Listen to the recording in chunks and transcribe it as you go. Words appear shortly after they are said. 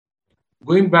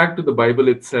Going back to the Bible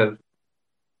itself,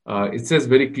 it says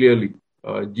very clearly,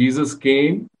 Jesus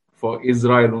came for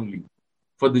Israel only,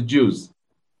 for the Jews.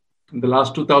 In the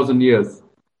last 2000 years,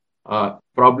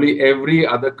 probably every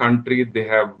other country they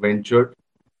have ventured.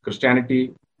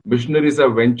 Christianity, missionaries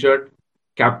have ventured,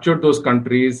 captured those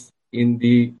countries in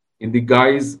the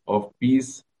guise of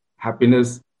peace,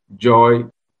 happiness, joy,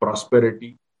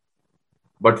 prosperity.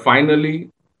 But finally,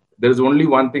 there is only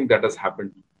one thing that has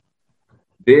happened.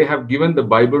 They have given the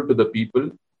Bible to the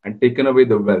people and taken away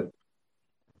the wealth.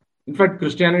 In fact,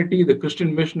 Christianity, the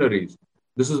Christian missionaries,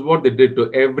 this is what they did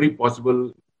to every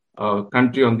possible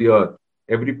country on the earth,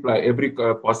 every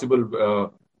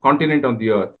possible continent on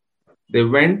the earth. They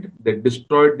went, they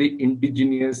destroyed the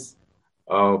indigenous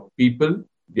people,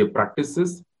 their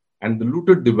practices, and they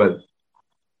looted the wealth.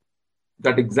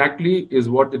 That exactly is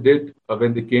what they did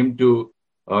when they came to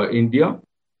India.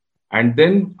 And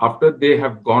then after they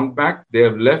have gone back, they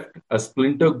have left a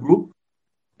splinter group,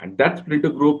 and that splinter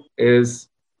group is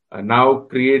now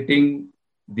creating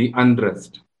the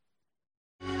unrest.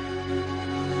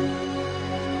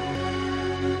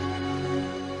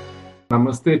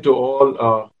 Namaste to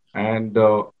all, and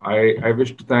I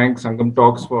wish to thank Sangam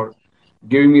Talks for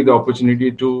giving me the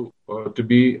opportunity to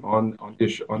be on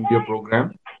your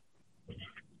program.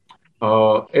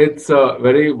 It's a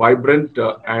very vibrant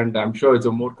and I'm sure it's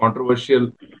a more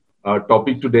controversial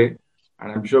topic today,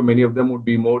 and I'm sure many of them would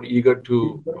be more eager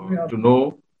to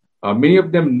know. Many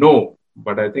of them know,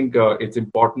 but I think it's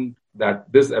important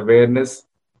that this awareness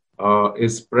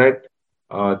is spread.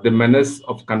 The menace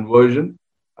of conversion,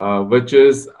 which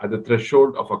is at the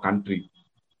threshold of a country.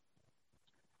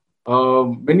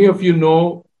 Many of you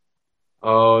know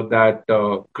that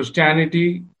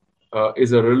Christianity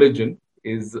is a religion,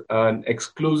 is an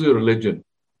exclusive religion,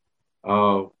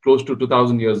 close to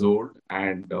 2000 years old.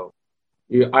 And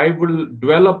I will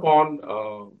dwell upon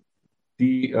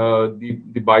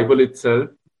the Bible itself.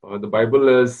 The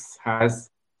Bible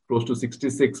has close to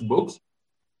 66 books,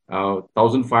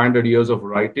 1,500 years of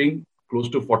writing, close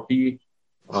to 40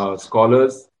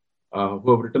 scholars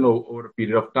who have written over a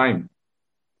period of time.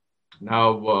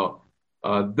 Now,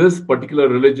 this particular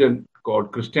religion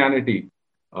called Christianity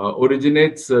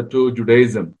originates to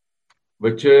Judaism,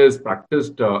 which is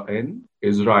practiced in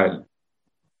Israel.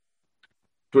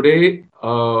 Today,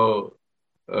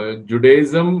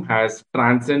 Judaism has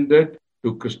transcended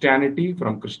to Christianity,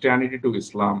 from Christianity to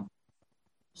Islam.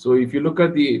 So, if you look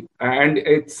at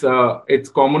it's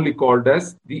commonly called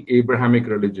as the Abrahamic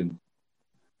religion.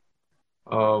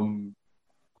 When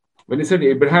you said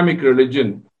Abrahamic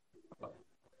religion,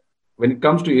 when it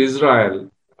comes to Israel,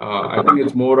 I think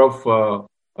it's more of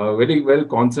very well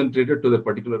concentrated to the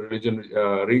particular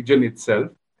region itself.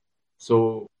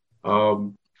 So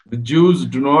the Jews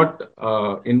do not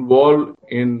involve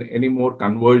in any more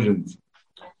conversions.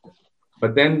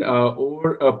 But then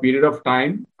over a period of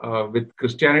time, with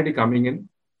Christianity coming in,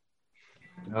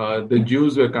 the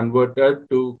Jews were converted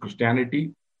to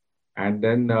Christianity, and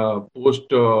then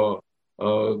post a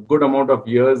good amount of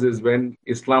years is when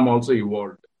Islam also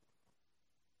evolved.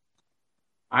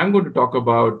 I'm going to talk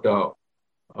about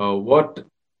what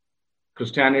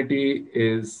Christianity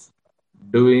is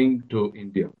doing to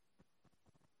India.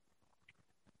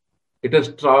 It has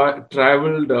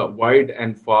traveled wide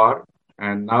and far,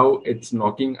 and now it's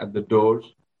knocking at the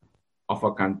doors of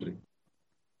our country.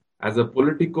 As a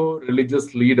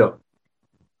politico-religious leader,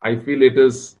 I feel it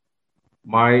is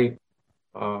my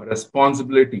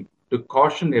responsibility to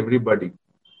caution everybody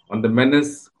on the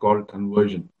menace called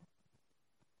conversion.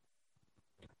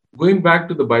 Going back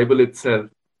to the Bible itself,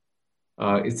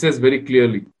 it says very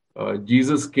clearly,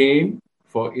 Jesus came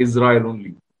for Israel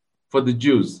only, for the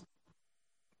Jews.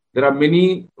 There are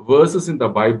many verses in the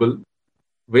Bible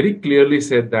very clearly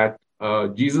said that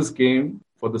Jesus came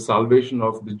for the salvation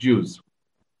of the Jews.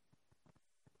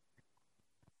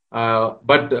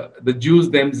 But the Jews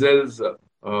themselves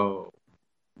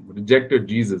rejected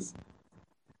Jesus.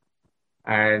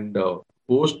 And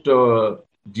post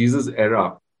Jesus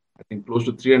era, I think close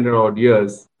to 300 odd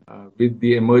years, with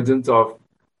the emergence of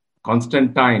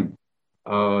Constantine,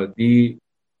 the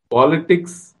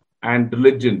politics and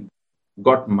religion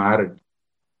got married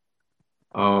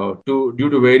due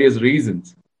to various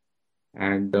reasons.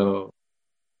 And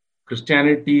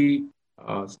Christianity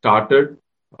started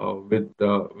with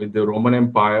the Roman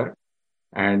Empire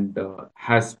and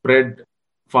has spread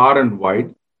far and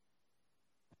wide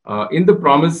in the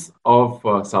promise of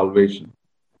salvation.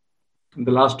 In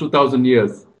the last 2000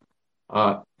 years,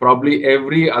 probably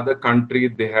every other country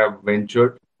they have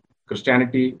ventured.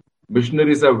 Christianity,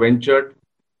 missionaries have ventured,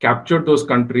 captured those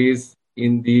countries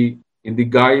in the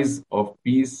guise of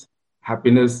peace,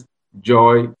 happiness,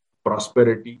 joy,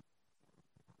 prosperity.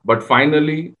 But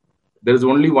finally, there is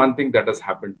only one thing that has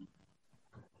happened.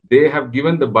 They have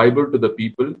given the Bible to the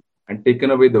people and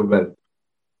taken away the wealth.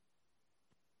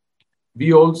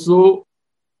 We also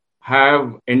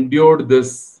have endured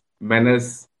this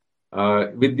menace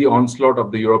with the onslaught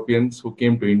of the Europeans who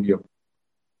came to India.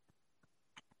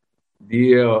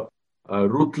 The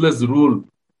ruthless rule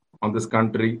on this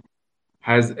country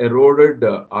has eroded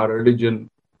our religion,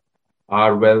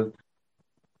 our wealth,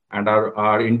 and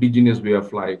our indigenous way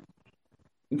of life.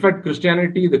 In fact,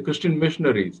 Christianity, the Christian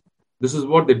missionaries, this is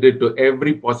what they did to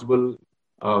every possible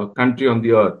country on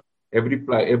the earth, every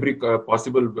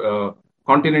possible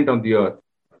continent on the earth.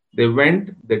 They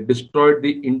went, they destroyed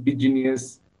the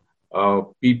indigenous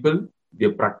people,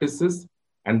 their practices,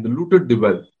 and they looted the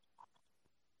wealth.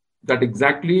 That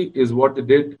exactly is what they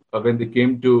did when they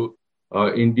came to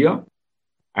India.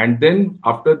 And then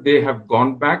after they have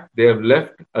gone back, they have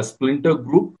left a splinter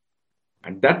group.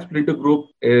 And that splinter group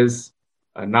is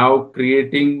now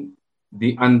creating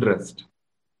the unrest.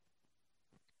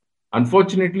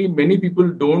 Unfortunately, many people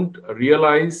don't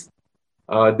realize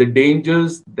the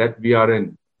dangers that we are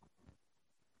in.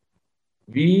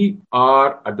 We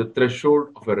are at the threshold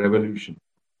of a revolution.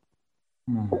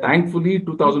 Thankfully,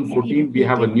 2014, we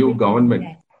have a new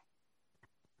government.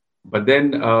 But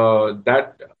then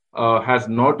that has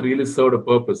not really served a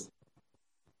purpose.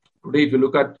 Today, if you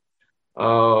look at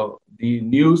the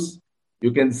news,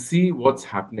 you can see what's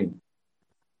happening.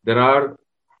 There are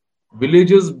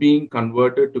villages being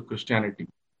converted to Christianity,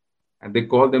 and they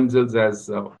call themselves as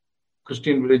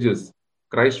Christian villages,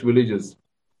 Christ villages.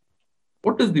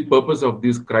 What is the purpose of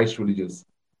these Christ villages?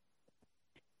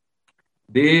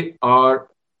 They are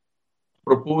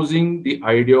proposing the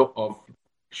idea of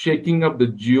shaking up the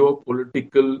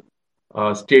geopolitical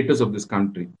status of this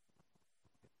country.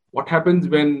 What happens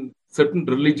when certain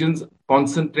religions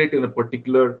concentrate in a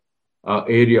particular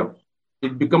area?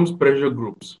 It becomes pressure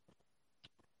groups.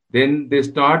 Then they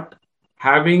start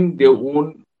having their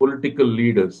own political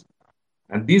leaders.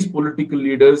 And these political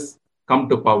leaders come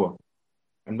to power.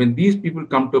 And when these people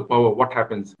come to power, what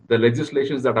happens? The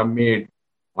legislations that are made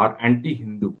are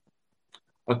anti-Hindu.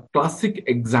 A classic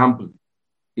example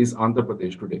is Andhra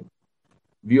Pradesh today.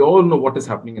 We all know what is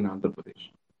happening in Andhra Pradesh.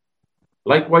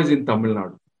 Likewise in Tamil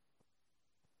Nadu.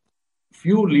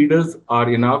 Few leaders are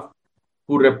enough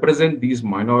who represent these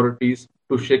minorities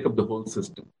to shake up the whole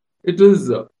system. It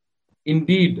is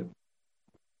indeed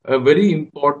a very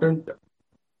important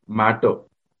matter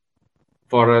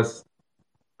for us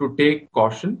to take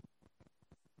caution,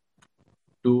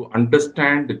 to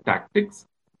understand the tactics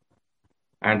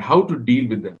and how to deal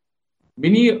with them.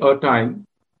 Many a time,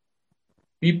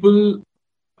 people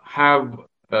have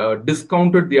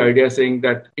discounted the idea saying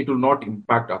that it will not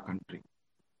impact our country.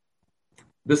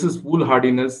 This is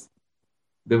foolhardiness.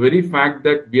 The very fact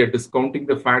that we are discounting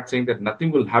the fact saying that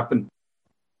nothing will happen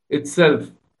itself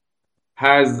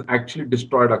has actually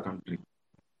destroyed our country.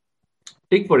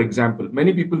 Take, for example,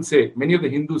 many of the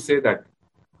Hindus say that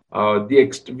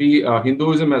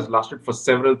Hinduism has lasted for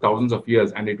several thousands of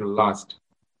years and it will last.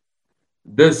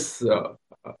 This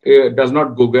does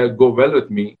not go well with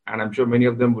me, and I'm sure many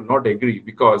of them will not agree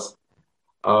because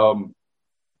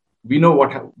we know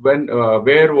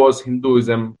where was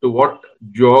Hinduism, to what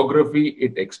geography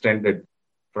it extended,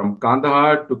 from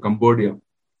Kandahar to Cambodia,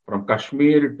 from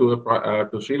Kashmir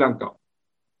to Sri Lanka.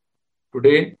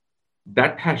 Today,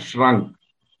 that has shrunk.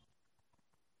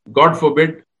 God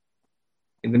forbid,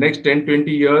 in the next 10,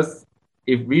 20 years,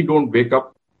 if we don't wake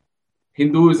up,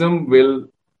 Hinduism will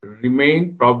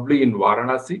remain probably in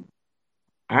Varanasi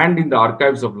and in the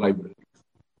archives of libraries.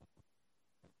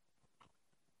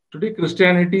 Today,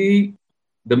 Christianity,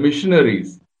 the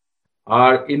missionaries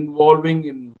are involving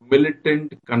in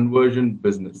militant conversion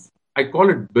business. I call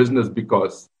it business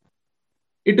because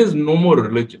it is no more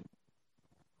religion.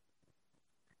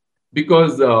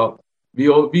 Because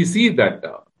we see that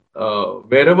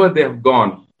wherever they have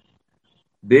gone,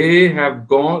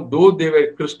 though they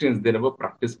were Christians, they never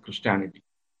practiced Christianity.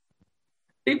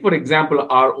 Take, for example,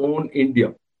 our own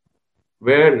India,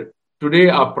 where today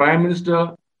our Prime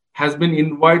Minister has been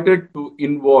invited to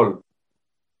involve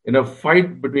in a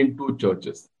fight between two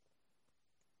churches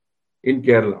in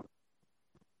Kerala.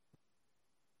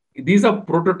 These are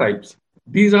prototypes.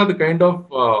 These are the kind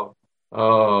of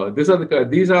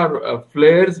these are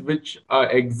flares which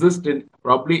exist in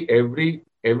probably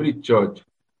every church,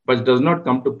 but does not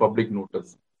come to public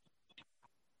notice.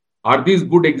 Are these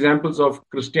good examples of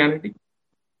Christianity?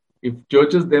 If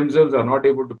churches themselves are not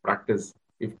able to practice,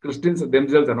 if Christians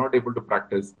themselves are not able to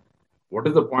practice, what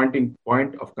is the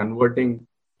point of converting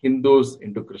Hindus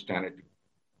into Christianity.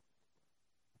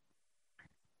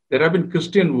 There have been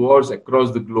Christian wars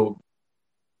across the globe.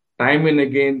 Time and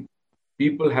again,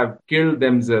 people have killed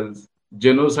themselves,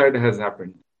 genocide has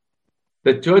happened.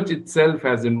 The church itself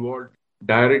has involved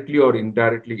directly or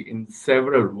indirectly in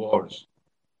several wars.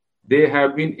 They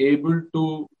have been able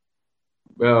to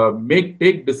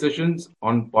take decisions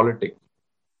on politics.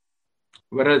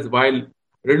 Whereas while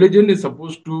religion is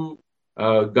supposed to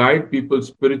guide people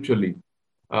spiritually,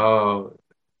 uh,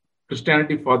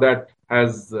 Christianity for that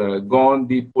has gone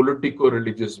the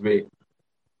politico-religious way.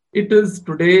 It is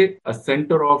today a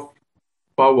center of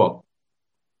power.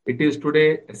 It is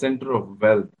today a center of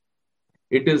wealth.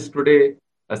 It is today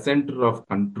a center of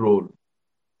control.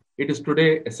 It is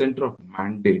today a center of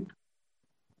mandate.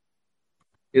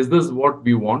 Is this what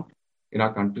we want in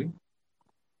our country?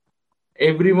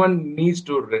 Everyone needs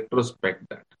to retrospect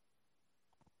that.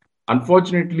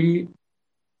 Unfortunately,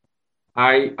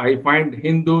 I find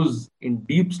Hindus in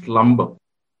deep slumber.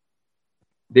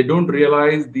 They don't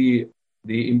realize the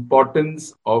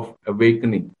importance of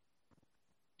awakening.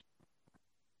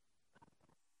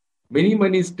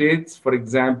 Many states, for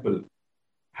example,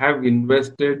 have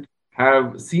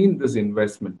seen this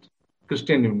investment,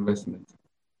 Christian investments.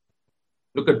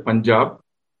 Look at Punjab,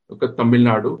 look at Tamil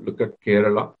Nadu, look at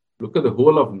Kerala, look at the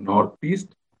whole of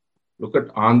Northeast, look at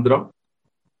Andhra.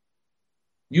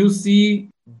 You see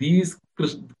these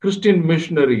Christian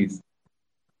missionaries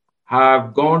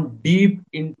have gone deep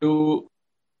into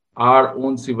our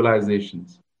own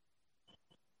civilizations.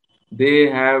 They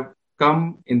have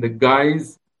come in the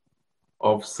guise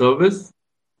of service,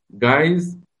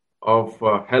 guise of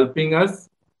helping us,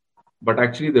 but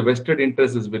actually the vested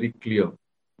interest is very clear.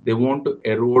 They want to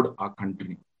erode our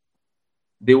country.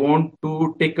 They want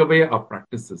to take away our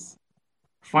practices.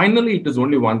 Finally, it is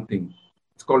only one thing.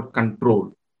 It's called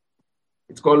control.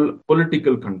 It's called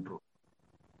political control.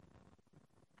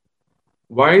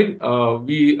 While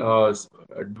we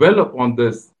dwell upon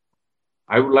this,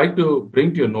 I would like to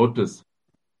bring to your notice,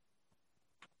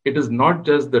 it is not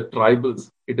just the tribals,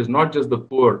 it is not just the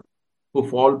poor who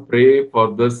fall prey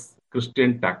for this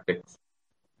Christian tactics.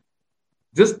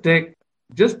 Just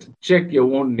check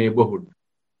your own neighborhood.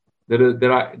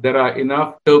 There are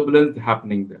enough turbulence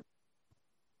happening there.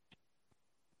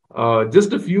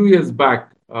 Just a few years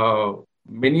back,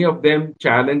 many of them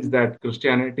challenged that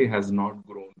Christianity has not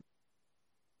grown.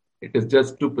 It is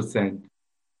just 2%.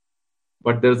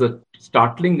 But there's a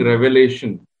startling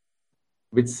revelation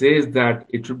which says that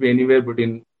it should be anywhere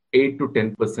between 8 to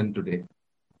 10% today.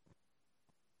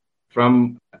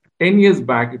 From 10 years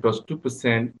back, it was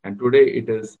 2%, and today it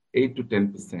is 8 to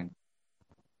 10%.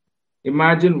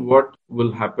 Imagine what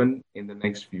will happen in the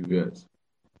next few years.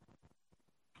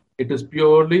 It is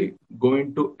purely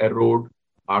going to erode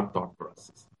our thought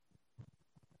process.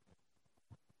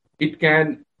 It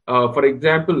can, for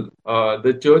example,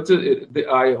 the churches,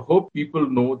 I hope people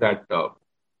know that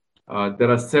there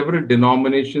are several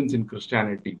denominations in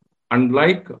Christianity.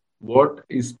 Unlike what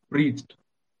is preached,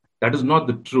 that is not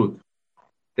the truth.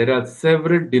 There are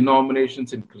several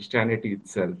denominations in Christianity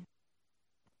itself.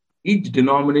 Each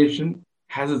denomination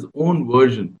has its own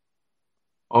version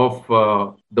of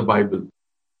the Bible.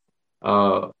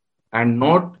 And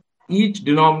not each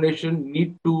denomination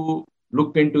need to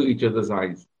look into each other's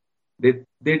eyes. They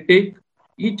take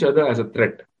each other as a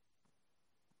threat.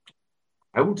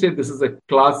 I would say this is a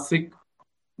classic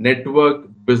network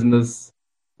business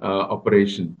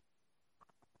operation.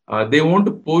 They want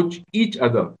to poach each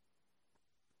other.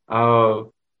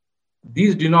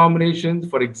 These denominations,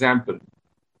 for example,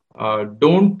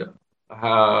 don't.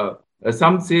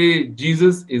 Some say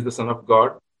Jesus is the Son of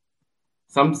God.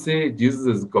 Some say Jesus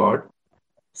is God.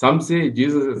 Some say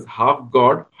Jesus is half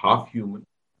God, half human.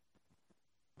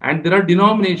 And there are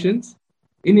denominations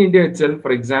in India itself,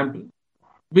 for example,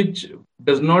 which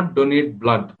does not donate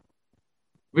blood,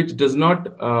 which does not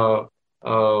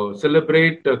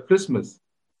celebrate Christmas,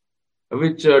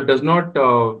 which does not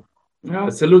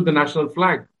salute the national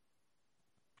flag.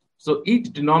 So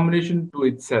each denomination to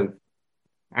itself,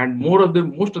 and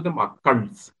most of them are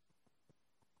cults.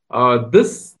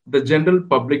 This the general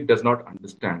public does not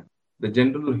understand. The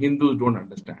general Hindus don't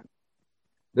understand.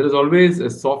 There is always a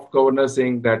soft governor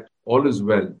saying that all is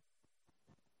well,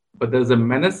 but there is a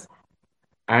menace,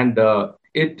 and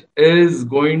it is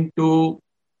going to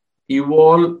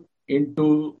evolve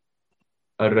into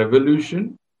a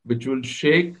revolution which will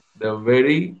shake the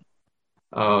very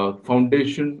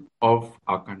foundation of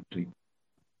our country.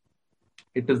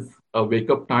 It is a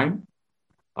wake-up time.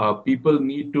 People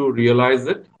need to realize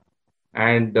it,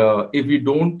 and if we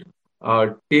don't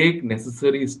take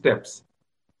necessary steps,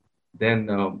 then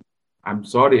I'm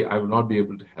sorry, I will not be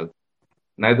able to help.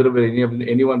 Neither will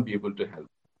anyone be able to help.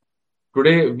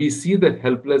 Today, we see the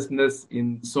helplessness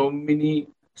in so many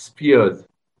spheres.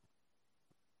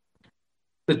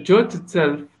 The church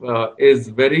itself is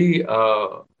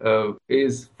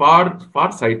far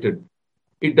sighted.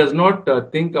 It does not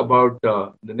think about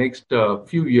the next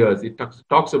few years. It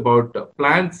talks about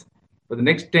plans for the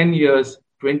next 10 years,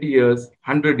 20 years,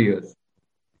 100 years.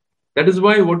 That is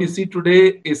why what you see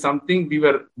today is something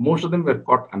most of them were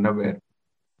caught unaware.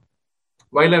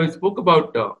 While I spoke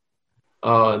about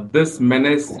this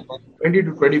menace 20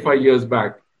 to 25 years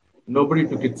back, nobody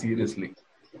took it seriously.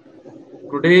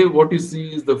 Today, what you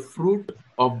see is the fruit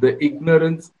of the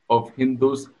ignorance of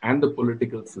Hindus and the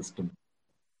political system.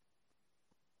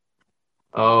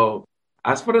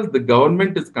 As far as the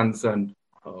government is concerned,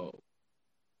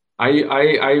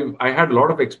 I had a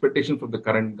lot of expectation from the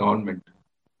current government.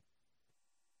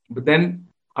 But then,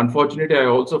 unfortunately, I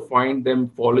also find them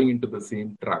falling into the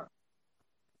same trap.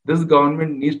 This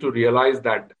government needs to realize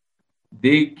that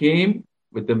they came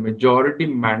with a majority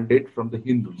mandate from the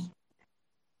Hindus.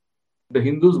 The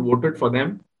Hindus voted for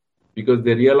them because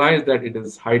they realized that it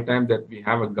is high time that we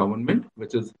have a government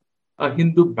which is a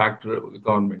Hindu-backed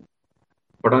government.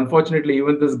 But unfortunately,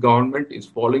 even this government is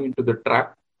falling into the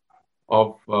trap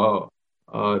of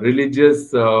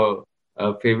religious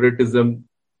favoritism,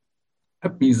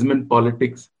 appeasement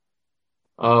politics.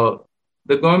 The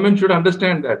government should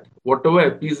understand that whatever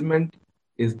appeasement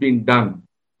is being done,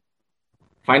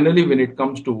 finally, when it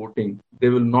comes to voting, they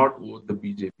will not vote the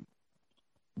BJP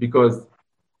because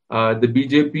the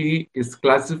BJP is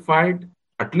classified,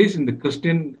 at least in the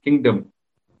Christian kingdom,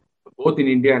 both in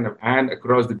India and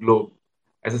across the globe,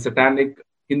 as a satanic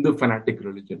Hindu fanatic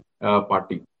religion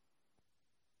party.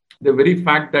 The very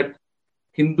fact that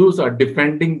Hindus are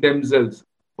defending themselves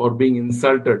for being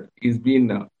insulted is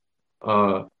being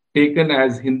taken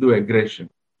as Hindu aggression.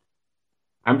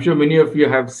 I'm sure many of you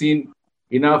have seen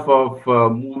enough of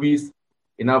movies,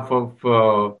 enough of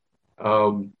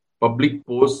public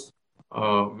posts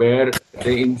where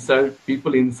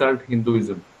people insult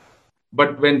Hinduism.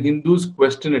 But when Hindus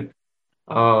question it,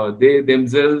 they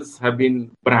themselves have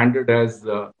been branded as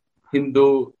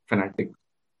Hindu fanatics.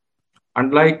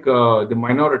 Unlike the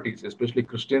minorities, especially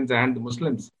Christians and the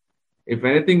Muslims, if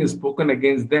anything is spoken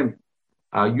against them,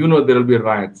 there will be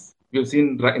riots. We've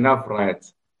seen enough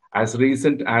riots, as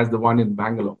recent as the one in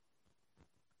Bangalore.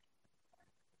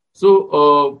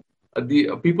 So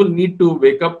the people need to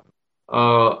wake up.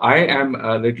 I am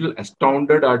a little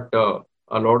astounded at a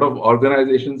lot of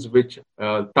organizations which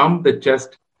thumb the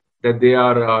chest that they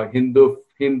are Hindu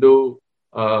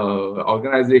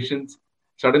organizations.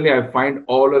 Suddenly, I find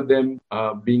all of them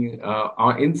being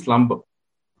in slumber.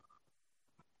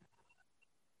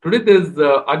 Today, there's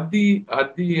at the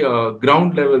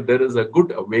ground level, there is a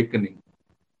good awakening.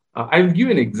 I will give you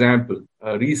an example.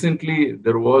 Recently,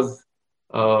 there was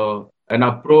an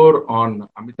uproar on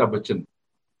Amitabh Bachchan.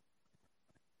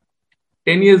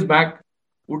 10 years back,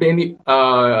 what were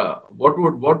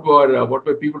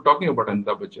people talking about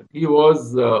Amitabh Bachchan? He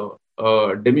was a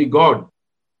demigod.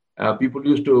 People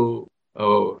used to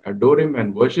adore him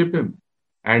and worship him,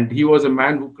 and he was a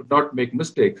man who could not make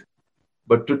mistakes.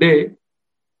 But today,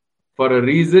 for a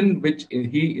reason which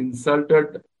he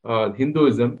insulted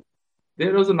Hinduism,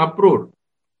 there was an uproar.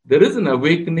 There is an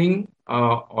awakening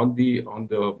at the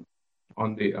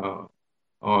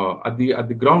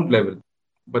ground level,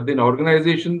 but then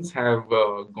organizations have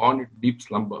gone into deep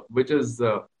slumber, which is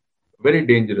very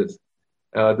dangerous.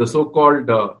 The so-called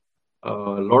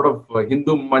lot of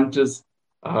Hindu munches,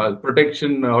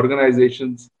 protection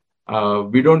organizations,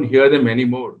 we don't hear them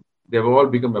anymore. They've all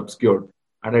become obscured,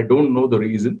 and I don't know the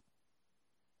reason.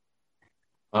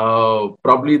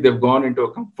 Probably they've gone into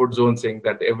a comfort zone saying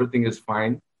that everything is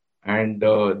fine, and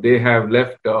they have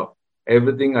left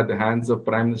everything at the hands of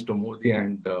Prime Minister Modi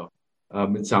and Mr.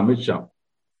 Amit Shah.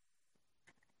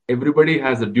 Everybody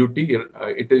has a duty.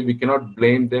 We cannot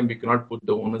blame them. We cannot put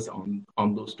the onus on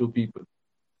those two people.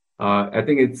 I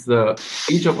think it's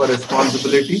each of our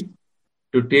responsibility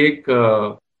to take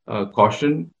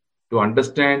caution, to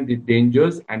understand the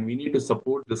dangers, and we need to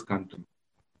support this country.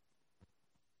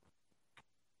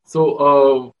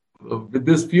 So with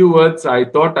these few words, I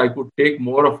thought I could take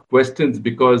more of questions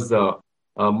because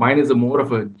mine is more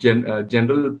of a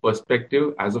general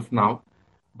perspective as of now.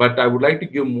 But I would like to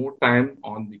give more time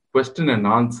on the question and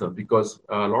answer because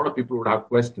a lot of people would have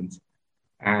questions.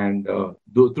 And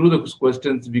through those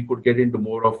questions, we could get into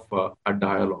more of a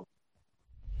dialogue.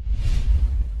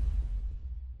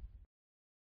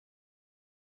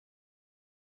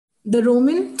 The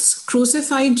Romans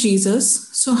crucified Jesus,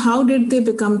 so how did they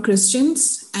become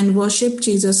Christians and worship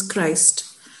Jesus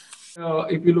Christ?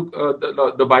 If you look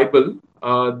the Bible,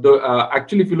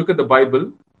 actually, if you look at the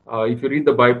Bible, if you read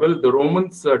the Bible, the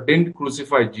Romans didn't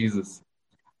crucify Jesus.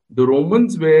 The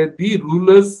Romans were the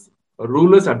rulers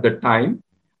at the time.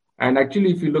 And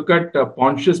actually, if you look at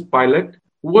Pontius Pilate,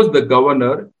 who was the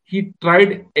governor, he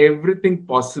tried everything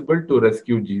possible to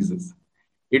rescue Jesus.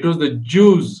 It was the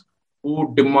Jews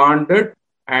who demanded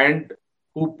and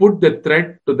who put the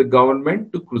threat to the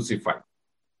government to crucify.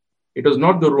 It was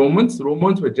not the Romans.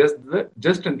 Romans were just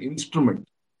an instrument,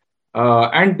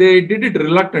 and they did it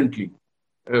reluctantly.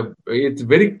 It's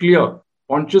very clear.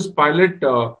 Pontius Pilate,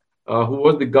 who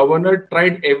was the governor,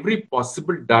 tried every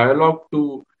possible dialogue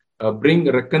to bring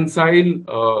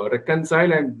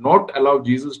reconcile, and not allow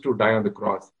Jesus to die on the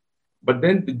cross. But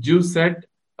then the Jews said,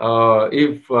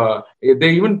 if they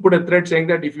even put a threat saying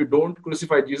that if you don't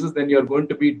crucify Jesus, then you are going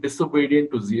to be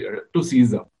disobedient to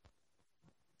Caesar.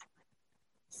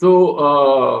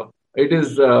 So it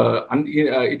is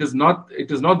not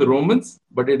the Romans,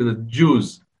 but it is the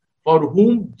Jews for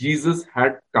whom Jesus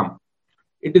had come.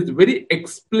 It is very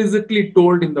explicitly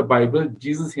told in the Bible.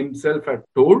 Jesus himself had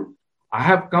told, "I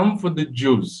have come for the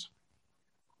Jews.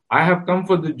 I have come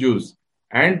for the Jews,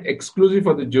 and exclusive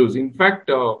for the Jews." In fact,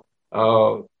 there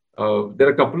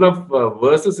are a couple of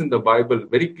verses in the Bible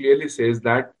very clearly says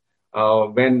that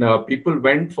when people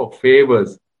went for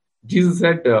favors, Jesus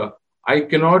said, I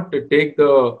cannot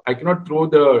throw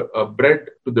the bread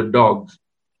to the dogs."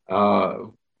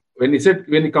 When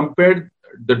he compared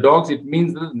the dogs, it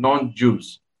means the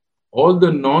non-Jews. All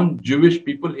the non-Jewish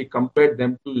people, he compared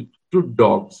them to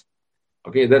dogs.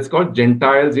 Okay, that's called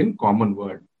Gentiles in common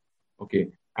word.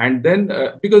 Okay, and then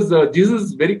because Jesus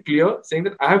is very clear, saying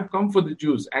that I have come for the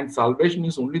Jews, and salvation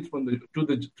is only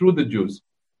through the Jews.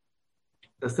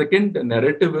 The second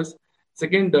narrative is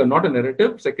not a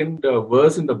narrative. Second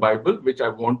verse in the Bible, which I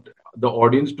want the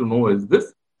audience to know, is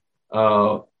this: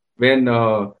 when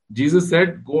Jesus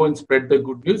said, "Go and spread the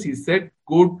good news," he said,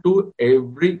 "Go to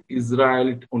every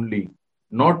Israelite only,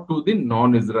 not to the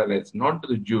non-Israelites, not to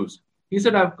the Jews." He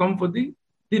said, "I have come for the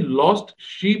lost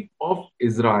sheep of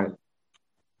Israel."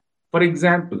 For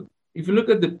example, if you look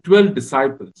at the 12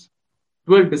 disciples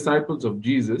of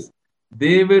Jesus,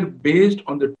 they were based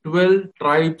on the 12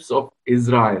 tribes of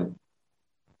Israel.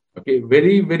 Okay,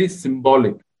 very, very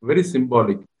symbolic, very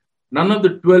symbolic. None of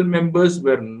the 12 members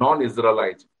were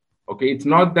non-Israelites. Okay, it's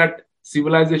not that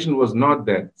civilization was not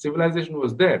there. Civilization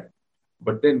was there.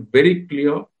 But then very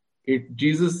clear,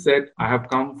 Jesus said, "I have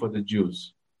come for the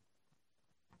Jews."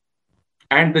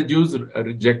 And the Jews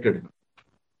rejected him.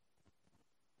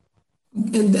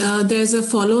 And, there's a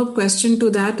follow-up question to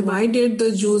that. Why did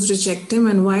the Jews reject him,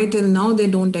 and why till now they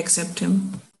don't accept him?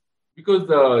 Because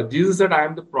Jesus said, "I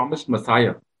am the promised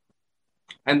Messiah."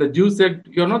 And the Jews said,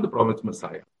 "You're not the promised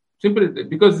Messiah." Simply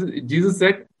because Jesus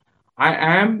said, "I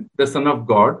am the Son of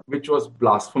God," which was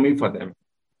blasphemy for them.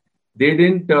 They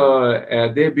didn't,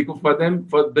 because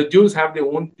for the Jews have their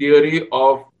own theory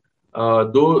of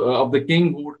the king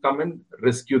who would come and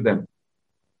rescue them.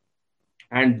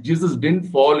 And Jesus didn't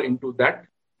fall into that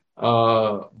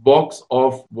box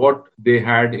of what they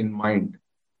had in mind.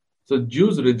 So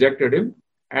Jews rejected him,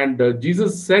 and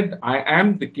Jesus said, "I am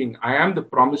the king, I am the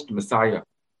promised Messiah."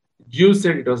 Jews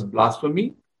said it was blasphemy.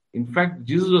 In fact,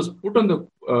 Jesus was put on the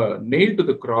nailed to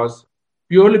the cross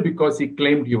purely because he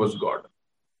claimed he was God.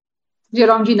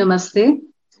 Jairamji, namaste.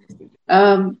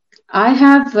 I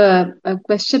have a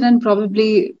question, and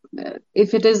probably if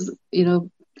it is,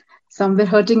 somewhere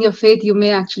hurting your faith, you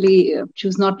may actually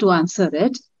choose not to answer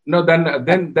it. No, then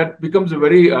that becomes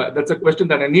that's a question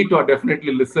that I need to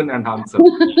definitely listen and answer.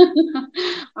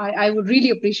 I would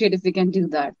really appreciate if we can do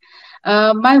that.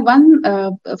 My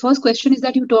first question is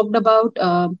that you talked about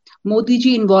Modi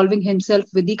ji involving himself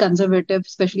with the conservative,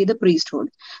 especially the priesthood.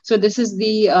 So this is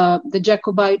the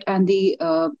Jacobite and the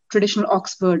traditional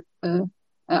Oxford.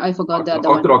 I forgot the other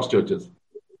Orthodox churches.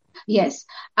 Yes,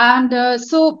 and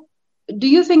so do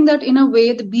you think that in a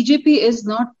way the BJP is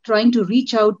not trying to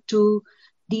reach out to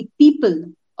the people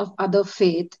of other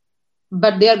faith,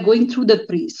 but they are going through the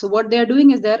priests? So what they are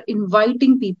doing is they are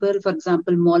inviting people, for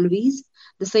example, Maulvis,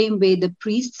 the same way the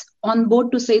priests, on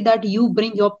board to say that you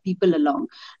bring your people along.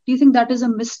 Do you think that is a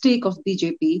mistake of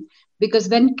BJP? Because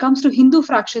when it comes to Hindu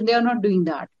fraction, they are not doing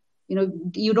that.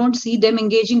 You don't see them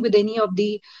engaging with any of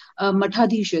the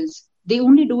Mathadishas. They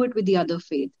only do it with the other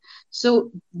faith.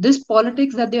 So this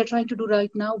politics that they are trying to do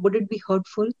right now, would it be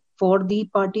hurtful for the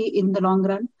party in the long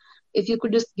run? If you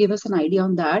could just give us an idea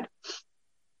on that.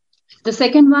 The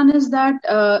second one is that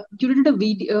you did a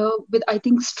video with, I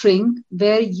think, String,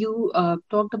 where you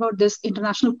talked about this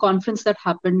international conference that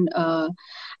happened,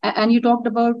 and you talked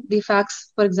about the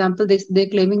facts. For example, they're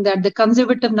claiming that the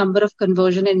conservative number of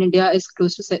conversion in India is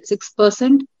close to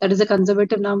 6%. That is a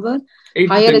conservative number. 8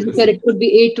 to Higher, as you said, 10%. it could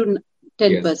be 8 to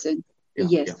 10%.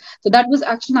 Yes. So that was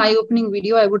actually an eye-opening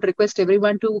video. I would request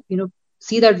everyone to,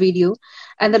 see that video.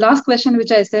 And the last question,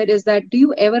 which I said, is that do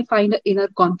you ever find an inner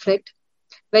conflict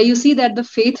where you see that the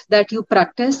faith that you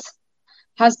practice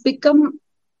has become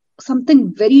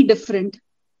something very different,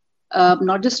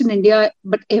 not just in India,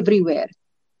 but everywhere?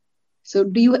 So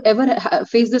do you ever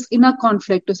face this inner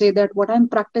conflict to say that what I'm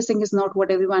practicing is not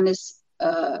what everyone is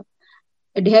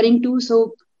adhering to?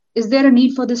 So is there a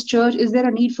need for this church? Is there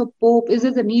a need for Pope? Is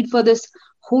there a need for this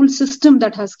whole system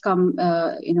that has come,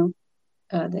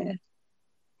 there?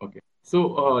 Okay.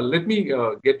 So let me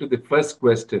get to the first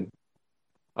question.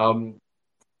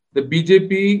 The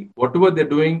BJP, whatever they're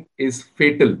doing is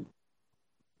fatal.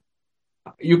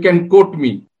 You can quote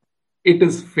me. It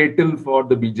is fatal for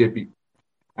the BJP.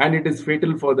 And it is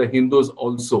fatal for the Hindus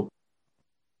also.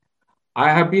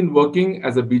 I have been working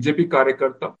as a BJP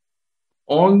Karyakarta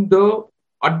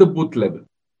at the booth level.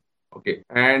 Okay.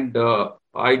 And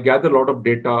I gather a lot of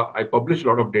data. I publish a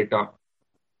lot of data.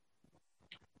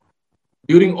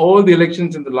 During all the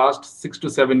elections in the last 6 to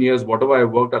 7 years, whatever I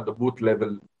worked at the booth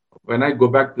level, when I go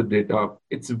back to the data,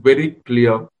 it's very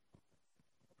clear.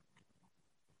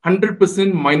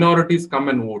 100% minorities come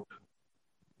and vote.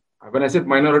 When I said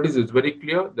minorities, it's very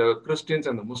clear. The Christians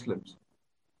and the Muslims.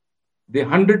 The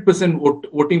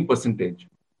 100% voting percentage.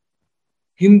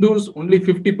 Hindus, only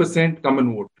 50% come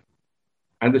and vote.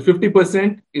 And the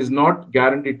 50% is not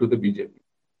guaranteed to the BJP.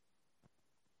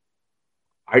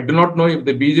 I do not know if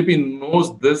the BJP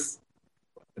knows this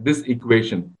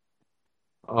equation.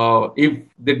 If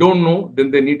they don't know,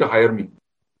 then they need to hire me.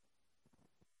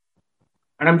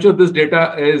 And I'm sure this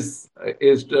data is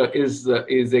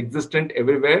existent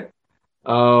everywhere.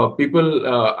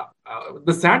 The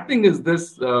sad thing is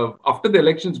this: after the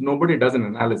elections, nobody does an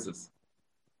analysis.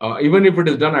 Even if it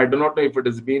is done, I do not know if it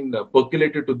has been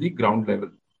percolated to the ground level.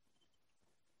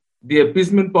 The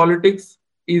appeasement politics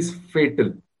is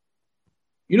fatal.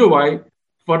 You know why?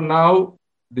 For now,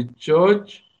 the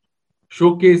church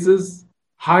showcases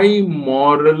high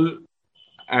moral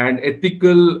and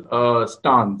ethical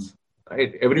stance.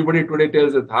 Right? Everybody today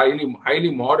tells it's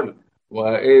highly moral.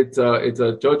 It's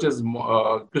a church's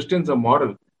Christians are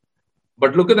moral,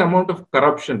 but look at the amount of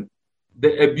corruption,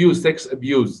 the abuse, sex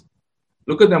abuse.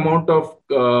 Look at the amount of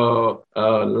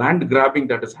land grabbing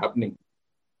that is happening.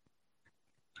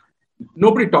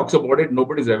 Nobody talks about it.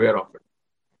 Nobody is aware of it.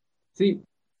 See,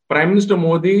 Prime Minister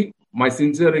Modi, my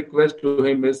sincere request to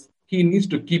him is he needs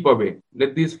to keep away.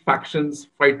 Let these factions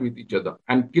fight with each other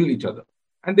and kill each other.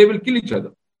 And they will kill each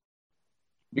other.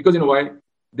 Because you know why?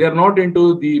 They are not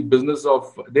into the business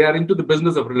they are into the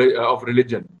business of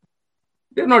religion.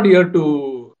 They're not here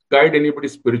to guide anybody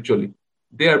spiritually.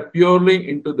 They are purely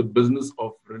into the business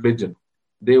of religion.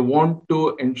 They want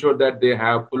to ensure that they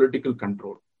have political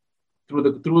control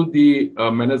through the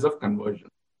menace of conversion.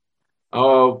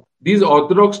 These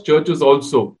Orthodox churches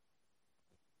also,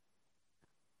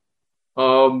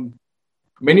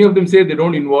 many of them say they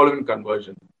don't involve in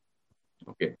conversion.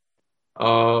 Okay.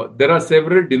 There are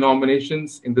several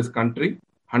denominations in this country,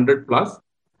 100 plus,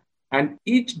 and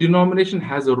each denomination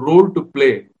has a role to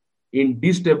play in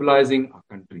destabilizing our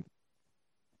country.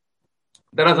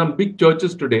 There are some big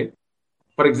churches today.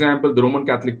 For example, the Roman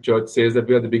Catholic Church says that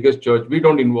we are the biggest church. We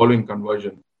don't involve in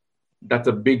conversion. That's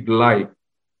a big lie.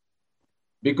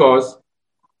 Because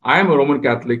I am a Roman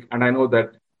Catholic and I know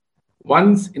that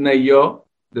once in a year,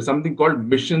 there's something called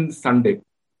Mission Sunday.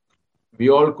 We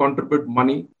all contribute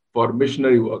money for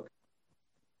missionary work.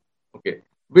 Okay.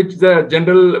 Which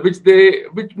generally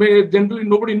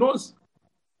nobody knows.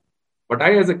 But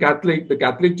I, as a Catholic, the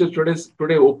Catholic Church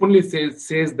today openly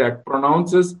says that,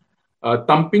 pronounces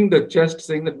thumping the chest,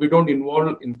 saying that we don't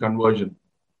involve in conversion.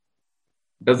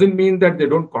 Doesn't mean that they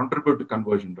don't contribute to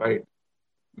conversion, right?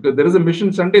 Because there is a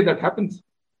Mission Sunday that happens,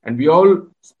 and we all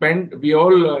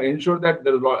ensure that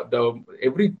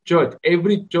every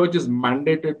church is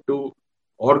mandated to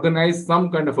organize some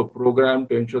kind of a program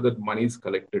to ensure that money is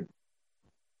collected.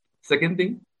 Second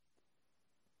thing,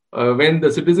 when the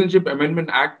Citizenship Amendment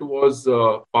Act was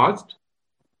passed,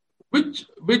 which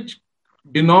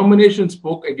denomination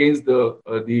spoke against the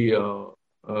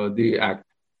act?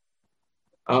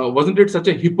 Wasn't it such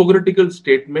a hypocritical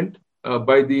statement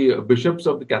by the bishops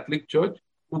of the Catholic Church,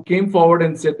 who came forward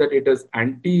and said that it is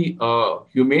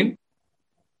anti-humane?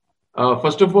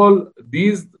 First of all,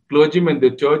 these clergymen,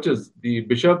 the churches, the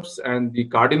bishops and the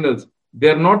cardinals, they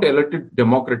are not elected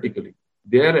democratically.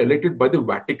 They are elected by the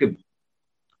Vatican.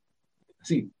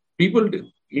 See,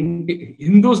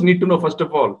 Hindus need to know, first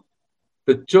of all,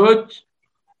 the church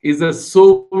is a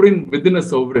sovereign within a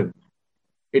sovereign.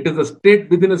 It is a state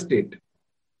within a state.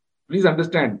 Please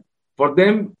understand. For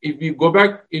them, if we go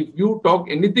back, if you talk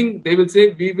anything, they will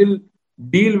say we will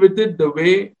deal with it the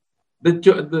way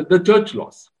the church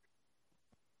laws.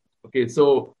 Okay,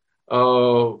 so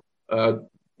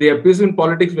the appeasement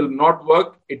politics will not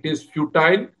work. It is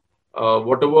futile.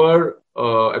 Whatever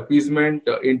appeasement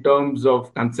in terms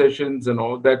of concessions and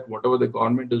all that, whatever the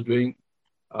government is doing,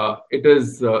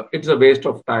 it's a waste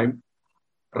of time.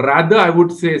 Rather, I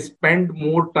would say spend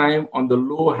more time on the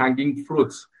low-hanging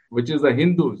fruits, which is the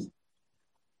Hindus.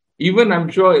 Even I'm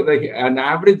sure an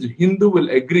average Hindu will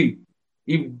agree,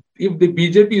 if the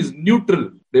BJP is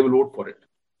neutral, they will vote for it.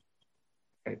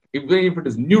 Right? Even if it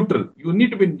is neutral, you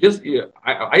need to be just.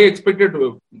 I expected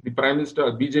the Prime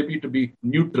Minister BJP to be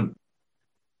neutral,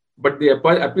 but the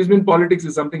appeasement politics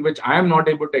is something which I am not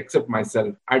able to accept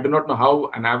myself. I do not know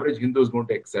how an average Hindu is going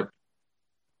to accept.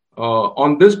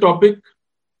 On this topic,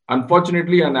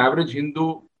 unfortunately, an average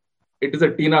Hindu, it is a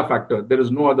Tina factor. There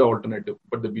is no other alternative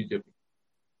but the BJP.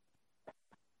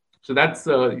 So that's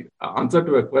answer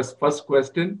to a first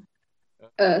question.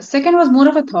 Second was more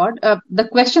of a thought. The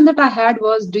question that I had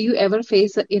was, do you ever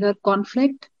face an inner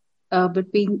conflict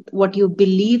between what you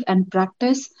believe and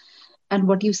practice and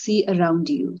what you see around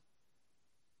you?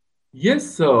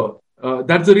 Yes,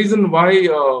 that's the reason why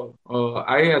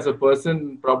I, as a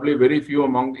person, probably very few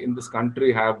among in this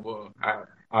country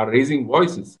are raising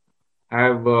voices,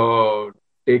 have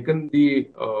taken the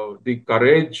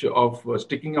courage of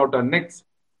sticking out our necks.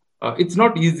 It's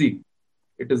not easy.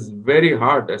 It is very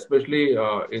hard, especially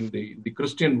in the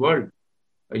Christian world.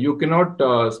 You cannot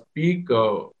speak.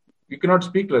 You cannot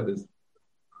speak like this.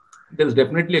 There is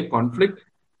definitely a conflict.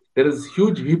 There is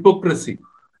huge hypocrisy.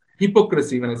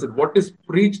 Hypocrisy. When I said what is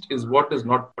preached is what is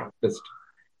not practiced.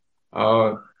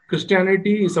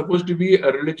 Christianity is supposed to be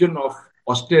a religion of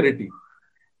austerity,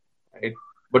 right?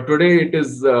 But today it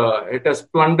has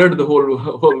plundered the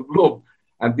whole globe,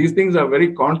 and these things are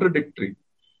very contradictory.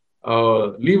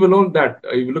 Leave alone that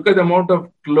if you look at the amount of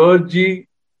clergy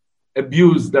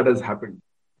abuse that has happened,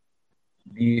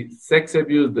 the sex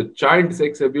abuse, the child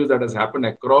sex abuse that has happened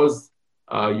across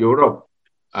Europe,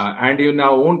 and in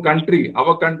our own country,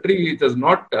 it is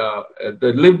not,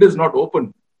 the lid is not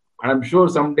open. And I'm sure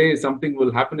someday something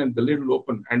will happen and the lid will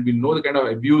open and we know the kind of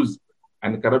abuse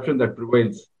and corruption that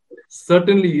prevails.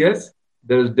 Certainly, yes,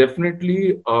 there is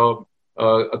definitely a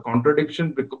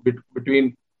contradiction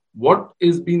between what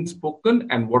is being spoken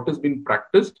and what is being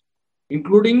practiced,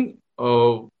 including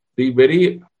the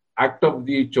very act of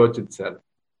the church itself.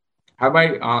 Have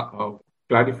I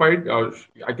clarified? Or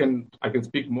I can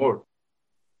speak more.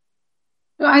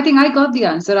 No, I think I got the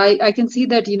answer. I can see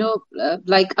that,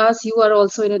 like us, you are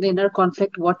also in an inner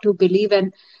conflict, what to believe,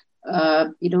 and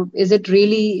is it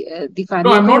really the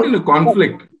final? No, I'm not in a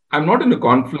conflict. I'm not in a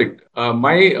conflict.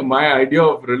 My idea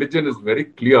of religion is very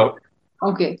clear.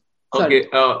 Okay.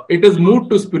 Sorry. Okay. It has moved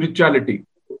to spirituality.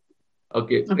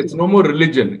 Okay. It's no more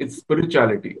religion. It's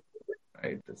spirituality.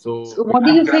 Right. So what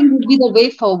do you think would be the way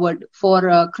forward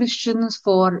for Christians,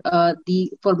 for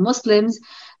Muslims?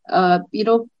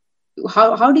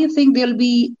 How do you think they'll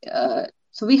be?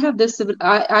 So we have this.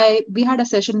 We had a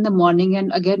session in the morning,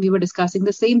 and again we were discussing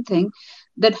the same thing.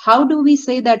 That how do we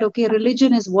say that, okay,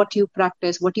 religion is what you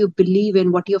practice, what you believe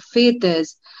in, what your faith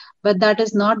is, but that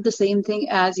is not the same thing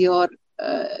as your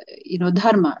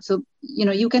dharma. So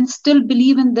you can still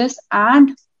believe in this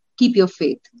and keep your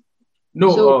faith.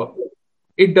 No,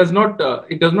 it does not.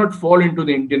 It does not fall into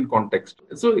the Indian context.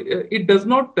 So it does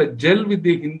not gel with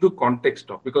the Hindu context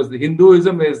because the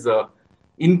Hinduism is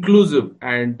inclusive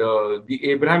and the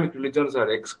Abrahamic religions are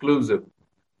exclusive.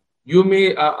 You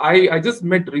may. I just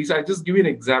met. I just give you an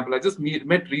example. I just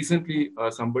met recently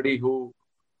somebody who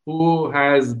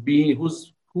has been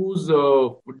whose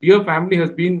dear family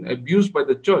has been abused by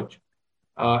the church,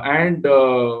 and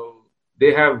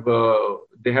they have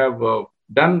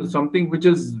done something which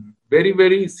is very,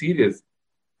 very serious.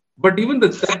 But even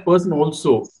that person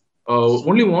also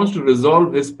only wants to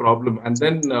resolve his problem, and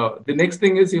then the next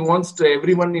thing is he wants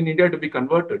everyone in India to be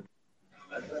converted.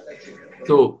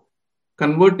 So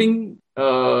converting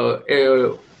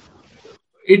it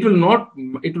will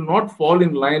not fall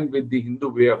in line with the Hindu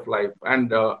way of life,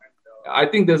 and I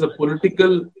think there's a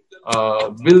political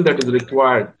will that is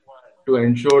required to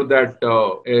ensure that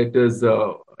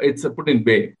it's put in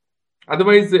bay.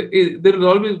 Otherwise, there is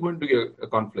always going to be a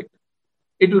conflict.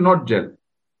 it will not gel.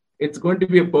 It's going to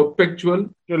be a perpetual.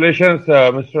 Congratulations,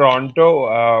 Mr. Onto,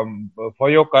 for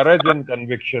your courage and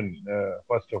conviction.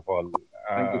 First of all,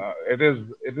 Thank you.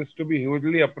 it is to be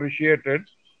hugely appreciated.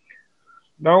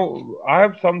 Now, I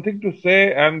have something to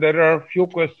say, and there are a few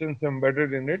questions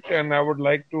embedded in it, and I would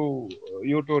like you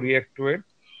to react to it.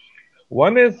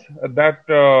 One is that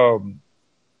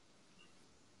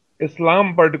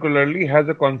Islam particularly has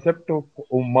a concept of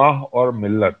ummah or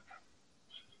millat,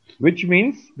 which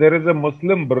means there is a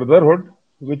Muslim brotherhood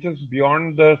which is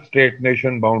beyond the state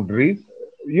nation boundaries.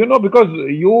 You know, because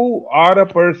you are a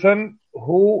person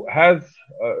who has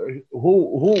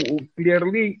who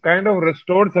clearly kind of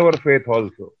restores our faith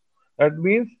also. That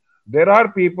means there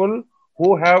are people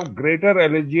who have greater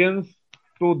allegiance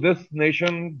to this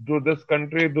nation, to this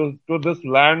country, to this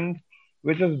land,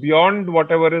 which is beyond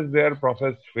whatever is their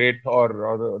professed faith, or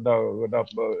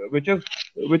which is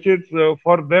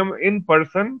for them in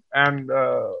person, and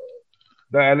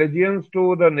the allegiance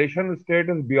to the nation state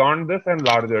is beyond this and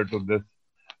larger to this.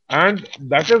 And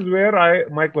that is where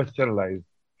my question lies.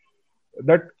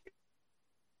 That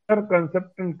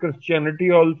concept in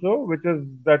Christianity also, which is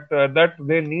that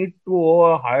they need to owe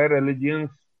a higher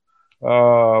allegiance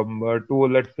to,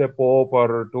 let's say, Pope,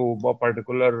 or to a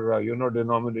particular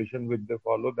denomination which they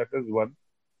follow. That is one.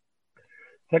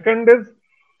 Second is,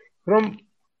 from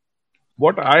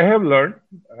what I have learned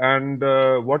and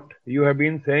what you have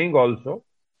been saying also,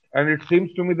 and it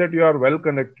seems to me that you are well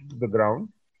connected to the ground,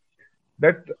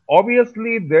 that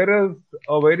obviously there is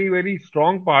a very, very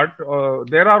strong part.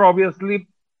 There are obviously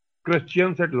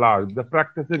Christians at large, the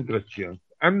practicing Christians,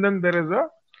 and then there is a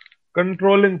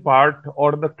controlling part,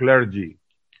 or the clergy,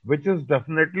 which is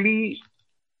definitely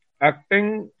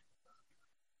acting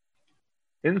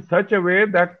in such a way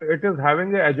that it is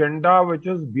having an agenda which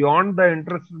is beyond the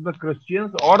interest of the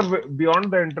Christians or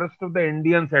beyond the interest of the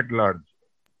Indians at large.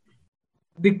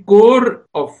 The core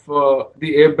of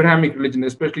the Abrahamic religion,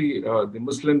 especially the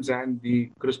Muslims and the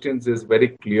Christians, is very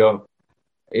clear.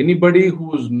 Anybody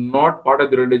who is not part of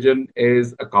the religion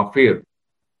is a kafir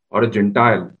or a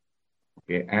Gentile.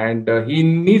 Okay, and he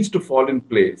needs to fall in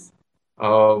place.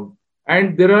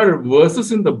 And there are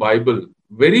verses in the Bible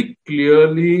very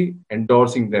clearly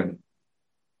endorsing them.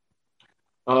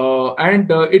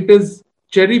 And it is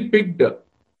cherry-picked.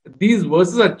 These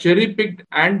verses are cherry-picked,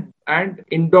 and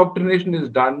indoctrination is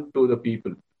done to the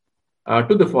people,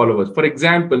 to the followers. For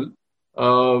example,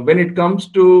 when it comes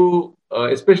to,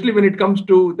 especially when it comes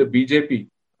to the BJP,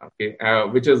 okay,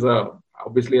 which is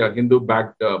obviously a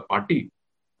Hindu-backed party,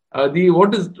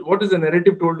 what is the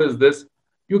narrative told is this: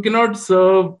 you cannot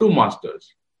serve two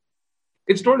masters.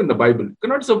 It's told in the Bible, you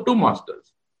cannot serve two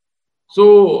masters.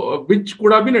 So, which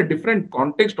could have been a different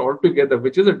context altogether,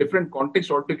 which is a different context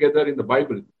altogether in the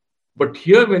Bible. But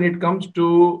here, when it comes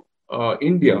to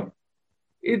India,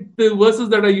 the verses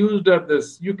that are used are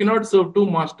this: you cannot serve two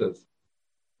masters,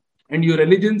 and your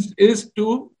allegiance is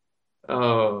to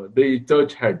the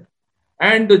church head.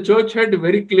 And the church head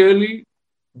very clearly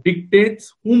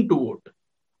dictates whom to vote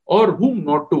or whom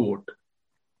not to vote.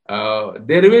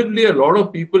 There will be a lot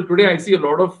of people today. I see a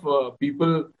lot of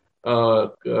people,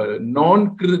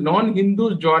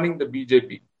 non-Hindus, joining the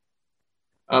BJP.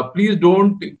 Please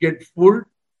don't get fooled.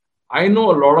 I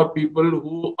know a lot of people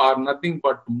who are nothing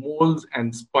but moles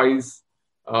and spies,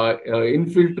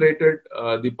 infiltrated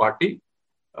the party.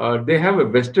 They have a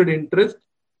vested interest,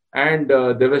 and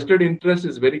the vested interest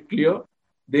is very clear.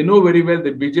 They know very well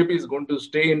that BJP is going to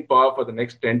stay in power for the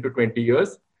next 10 to 20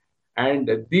 years. And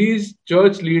these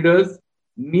church leaders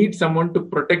need someone to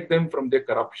protect them from their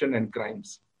corruption and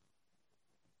crimes.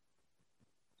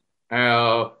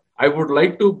 I would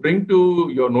like to bring to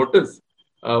your notice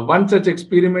one such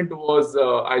experiment was,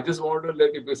 I just want to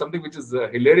let it be something which is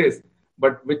hilarious,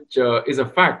 but which is a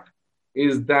fact,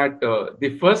 is that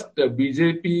the first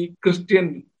BJP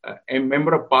Christian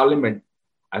member of parliament,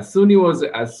 as soon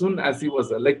as he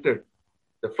was elected,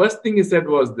 the first thing he said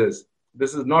was this.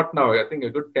 This is not now, I think a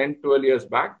good 10, 12 years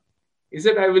back. He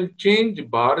said, I will change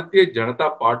Bharatiya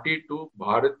Janata Party to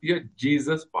Bharatiya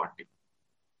Jesus Party.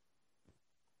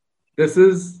 This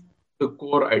is the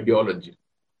core ideology.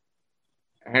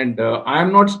 And I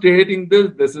am not stating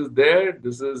this. This is there.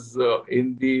 This is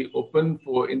in the open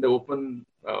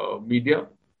media.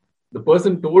 The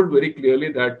person told very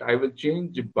clearly that I will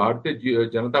change Bharatiya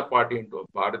Janata Party into a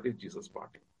Bharatiya Jesus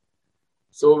Party.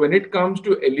 So when it comes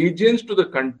to allegiance to the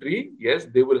country, yes,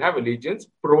 they will have allegiance,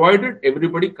 provided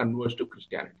everybody converts to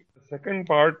Christianity. The second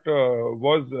part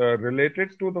was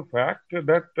related to the fact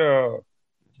that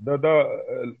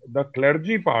the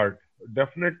clergy part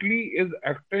definitely is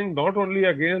acting not only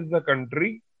against the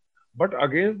country, but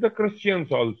against the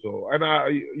Christians also. And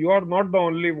you are not the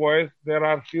only voice. There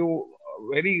are few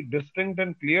very distinct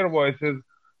and clear voices.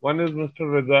 One is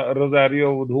Mr.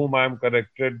 Rosario, with whom I am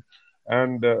connected,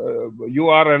 and you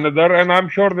are another. And I'm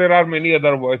sure there are many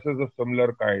other voices of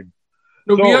similar kind.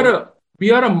 No, So,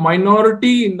 we are a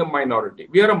minority in the minority.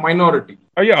 We are a minority.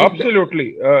 yeah,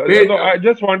 absolutely. No, I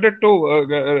just wanted to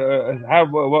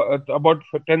have about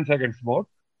 10 seconds more.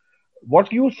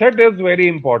 What you said is very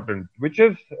important, which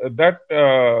is that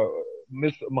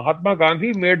Miss Mahatma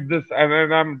Gandhi made this,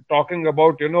 and I'm talking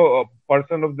about, a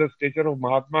person of the stature of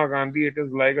Mahatma Gandhi, it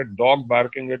is like a dog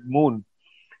barking at moon.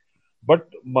 But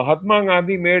Mahatma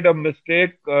Gandhi made a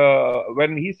mistake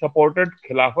when he supported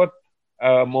Khilafat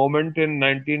movement in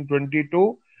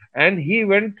 1922, and he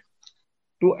went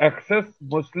to access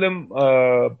Muslim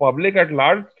public at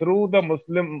large through the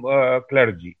Muslim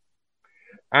clergy.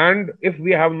 And if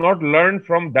we have not learned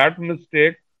from that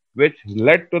mistake, which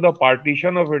led to the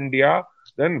partition of India,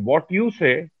 then what you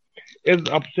say is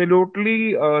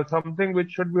absolutely something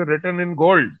which should be written in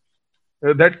gold.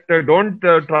 That don't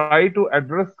try to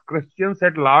address Christians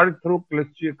at large through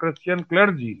Christian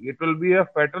clergy. It will be a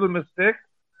fatal mistake,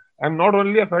 and not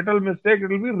only a fatal mistake, it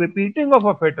will be repeating of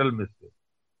a fatal mistake.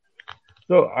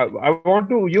 So I want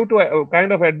you to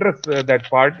kind of address that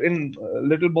part in a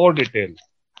little more detail.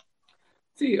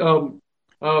 See,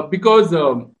 because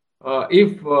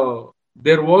if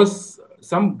there was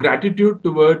some gratitude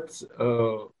towards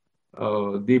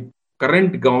the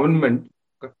current government,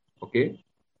 okay,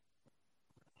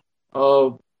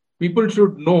 people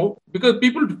should know, because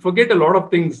people forget a lot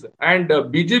of things, and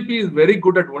BJP is very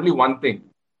good at only one thing.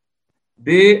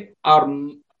 They are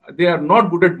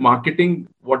not good at marketing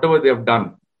whatever they have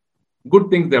done, good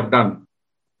things they have done.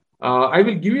 I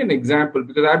will give you an example,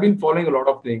 because I've been following a lot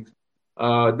of things.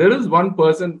 There is one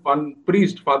person, one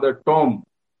priest, Father Tom.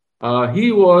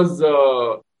 He was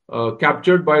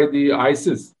captured by the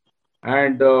ISIS.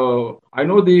 And I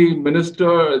know the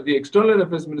minister, the external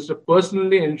affairs minister,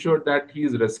 personally ensured that he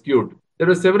is rescued. There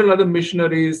are several other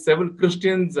missionaries, several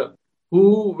Christians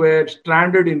who were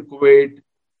stranded in Kuwait,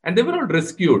 and they were all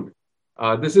rescued.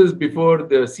 This is before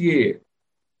the CAA.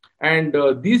 And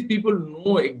these people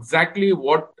know exactly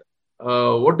what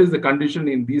is the condition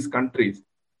in these countries.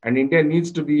 And India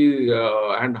needs to be,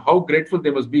 and how grateful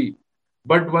they must be.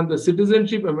 But when the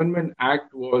Citizenship Amendment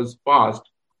Act was passed,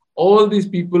 all these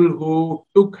people who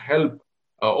took help,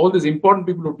 all these important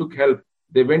people who took help,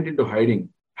 they went into hiding.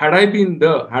 Had I been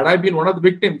one of the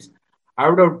victims, I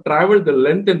would have traveled the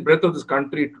length and breadth of this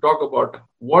country to talk about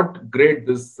what great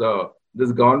this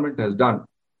government has done.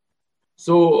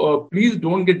 So please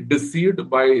don't get deceived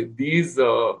by these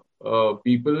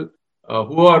people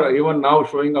who are even now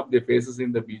showing up their faces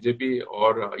in the BJP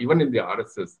or even in the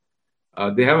RSS.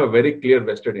 They have a very clear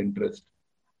vested interest.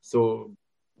 So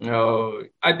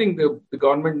I think the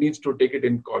government needs to take it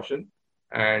in caution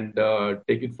and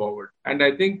take it forward. And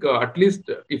I think at least,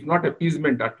 if not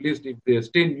appeasement, at least if they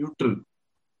stay neutral,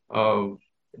 I'm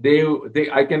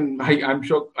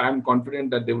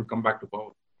confident that they will come back to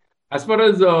power. As far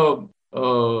as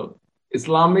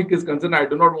Islamic is concerned, I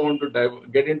do not want to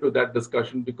get into that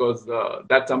discussion, because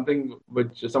that's something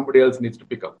which somebody else needs to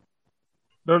pick up.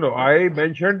 No. I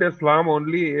mentioned Islam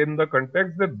only in the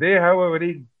context that they have a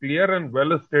very clear and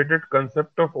well-stated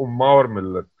concept of Ummah or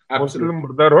Millat, Muslim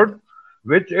Brotherhood,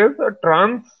 which is a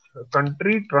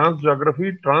trans-country,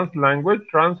 trans-geography, trans-language,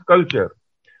 trans-culture.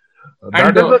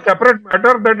 That is a separate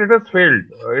matter that it has failed.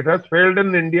 It has failed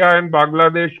in India and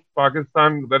Bangladesh,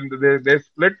 Pakistan. When they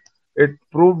split, it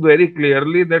proved very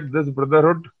clearly that this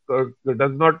brotherhood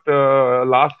does not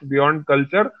last beyond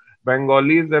culture.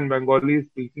 Bengalis and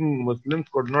Bengali-speaking Muslims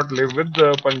could not live with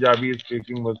the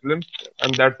Punjabi-speaking Muslims,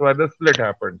 and that's why the split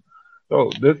happened.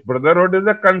 So this brotherhood is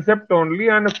a concept only,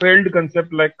 and a failed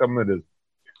concept like communism.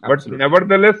 Absolutely. But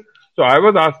nevertheless, so I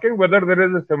was asking whether there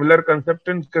is a similar concept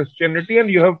in Christianity, and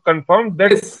you have confirmed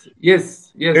that.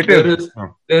 Yes.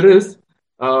 There is.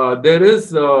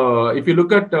 If you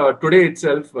look at today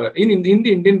itself, in the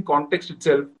Indian context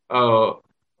itself,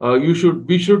 we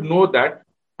should know that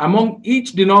among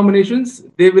each denominations,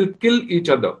 they will kill each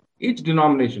other. Each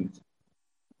denominations,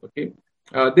 okay,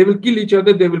 they will kill each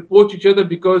other. They will poach each other,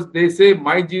 because they say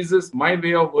my Jesus, my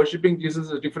way of worshipping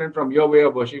Jesus is different from your way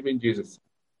of worshipping Jesus.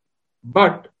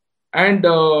 But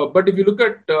if you look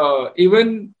at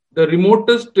even the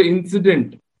remotest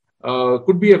incident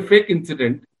could be a fake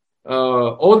incident,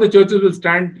 all the churches will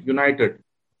stand united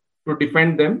to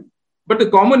defend them. But the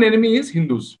common enemy is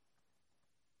Hindus.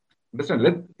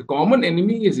 Understand? The common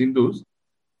enemy is Hindus.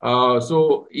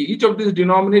 So each of these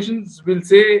denominations will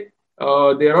say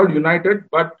they are all united,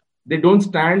 but they don't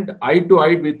stand eye to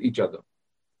eye with each other.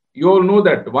 You all know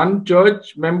that one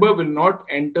church member will not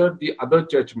enter the other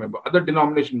church member, other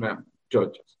denomination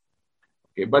churches.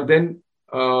 Okay, but then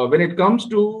when it comes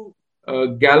to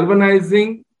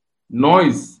galvanizing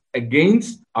noise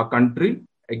against our country,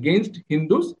 against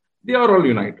Hindus, they are all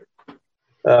united.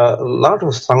 A lot of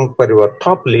Sangh Parivar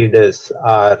top leaders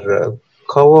are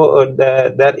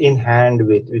they're in hand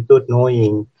without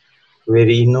knowing,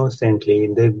 very innocently.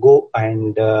 They go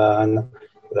and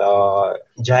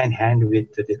join hand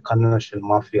with the conversion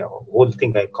mafia. Whole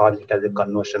thing I call it as a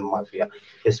conversion mafia,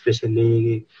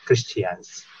 especially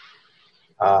Christians,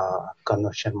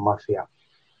 conversion mafia.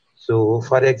 So,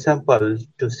 for example,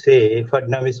 to say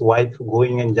Fadnavis' wife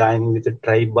going and joining with a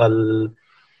tribal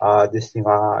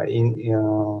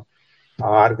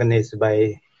organized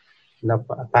by the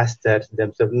pastors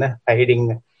themselves,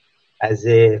 hiding as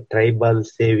a tribal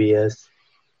saviors,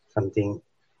 something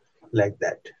like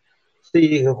that.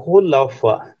 See, the whole of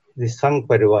the Sangh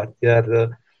Parivar, they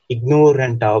are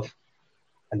ignorant of,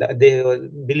 they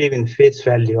believe in face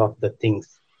value of the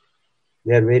things.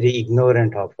 They are very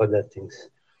ignorant of other things.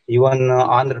 Even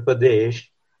Andhra Pradesh,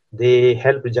 they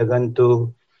help Jagan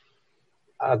to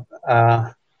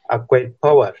acquire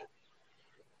power.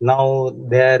 Now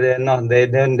they are they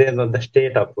the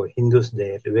state of Hindus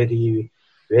there, very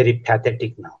very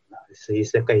pathetic now.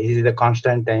 He's the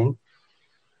Constantine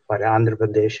for Andhra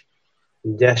Pradesh.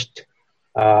 Just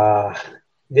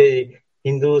the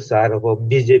Hindus are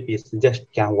BJP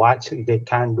just can watch, they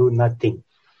can't do nothing.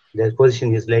 Their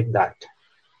position is like that.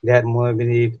 They are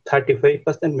maybe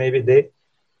 35%, maybe they.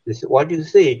 This, what you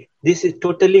say? This is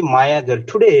totally Mayadal.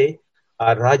 Today,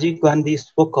 Rajiv Gandhi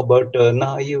spoke about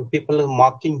now you people are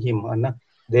mocking him.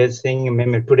 They're saying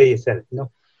maybe today itself,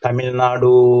 Tamil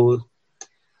Nadu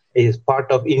is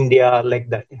part of India like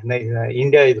that.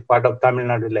 India is part of Tamil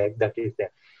Nadu like that is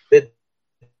there.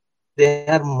 They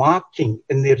are mocking.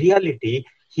 In the reality,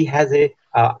 he has a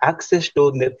access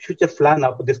to the future plan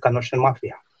of this conversion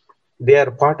mafia. They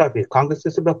are part of it. Congress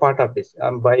is a part of this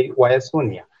by via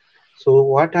Sonia. So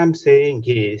what I'm saying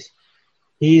is,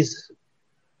 he's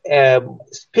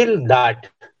spilled that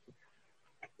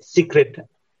secret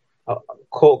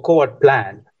covert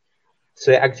plan.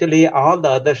 So actually, all the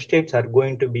other states are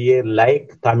going to be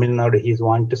like Tamil Nadu. He's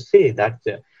want to say that,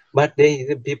 but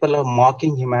people are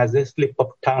mocking him as a slip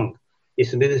of tongue.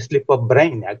 It's a slip of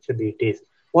brain. Actually, it is.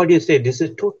 What do you say? This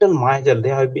is total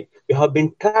Mayajal. You have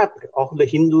been trapped. All the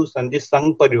Hindus and this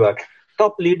Sangh Parivar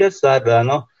top leaders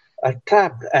are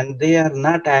trapped, and they are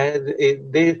not.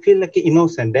 They feel like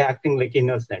innocent. They're acting like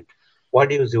innocent.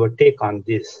 What is your take on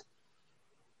this?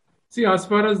 See, as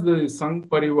far as the Sangh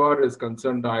Parivar is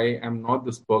concerned, I am not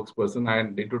the spokesperson,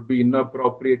 and it would be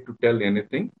inappropriate to tell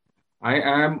anything. I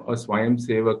am a Swayam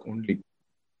Sevak only.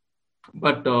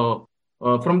 But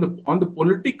on the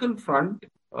political front,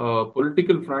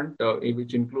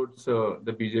 which includes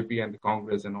the BJP and the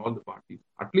Congress and all the parties,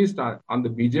 at least on the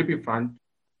BJP front,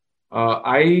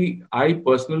 I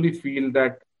personally feel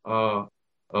that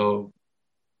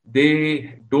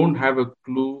they don't have a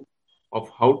clue of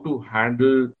how to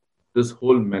handle this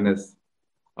whole menace.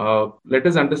 Let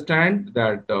us understand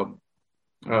that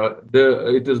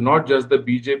it is not just the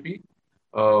BJP.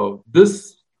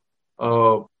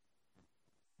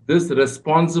 This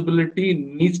responsibility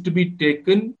needs to be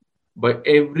taken by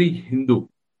every Hindu.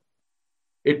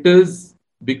 It is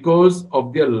because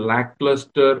of their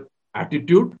lackluster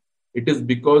attitude. It is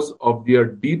because of their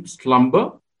deep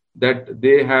slumber that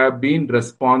they have been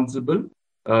responsible,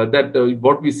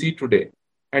 what we see today.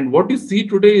 And what you see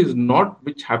today is not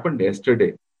which happened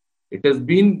yesterday. It has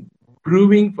been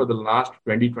brewing for the last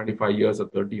 20, 25 years or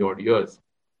 30 odd years.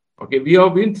 Okay, we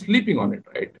have been sleeping on it,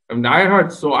 right? I mean, I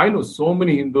know so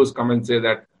many Hindus come and say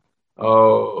that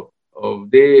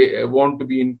they want to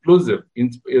be inclusive.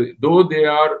 Though they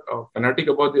are fanatic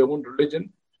about their own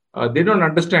religion, they don't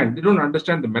understand. They don't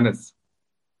understand the menace.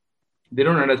 They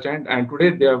don't understand. And today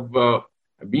they have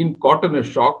been caught in a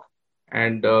shock,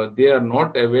 and they are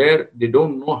not aware. They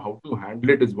don't know how to handle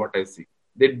it, is what I see.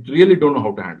 They really don't know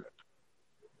how to handle it.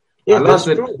 Yeah, that's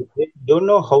true. They don't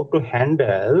know how to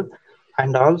handle.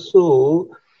 And also,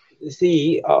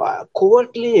 see,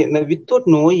 covertly, without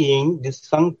knowing, this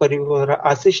Sangh Parivar are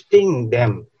assisting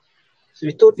them. So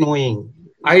without knowing.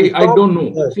 I don't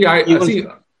know. See,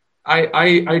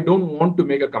 I don't want to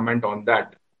make a comment on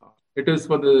that. It is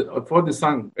for the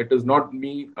Sangh. It is not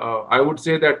me. I would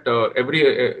say that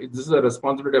this is a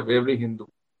responsibility of every Hindu.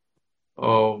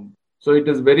 So it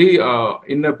is very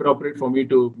inappropriate for me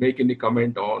to make any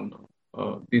comment on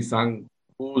the Sangh,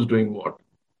 who's doing what.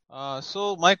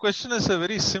 So my question is a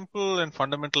very simple and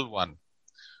fundamental one.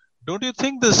 don't you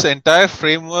think this entire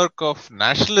framework of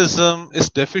nationalism is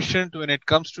deficient when it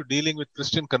comes to dealing with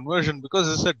Christian conversion?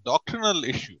 Because it's a doctrinal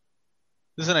issue.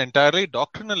 This is an entirely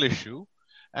doctrinal issue,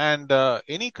 and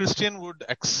any Christian would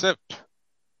accept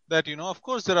that, of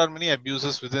course, there are many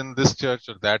abuses within this church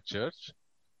or that church.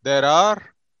 There are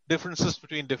differences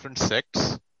between different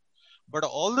sects, but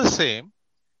all the same,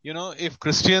 if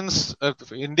Christians,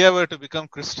 if India were to become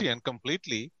Christian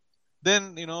completely,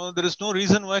 then, there is no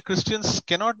reason why Christians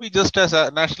cannot be just as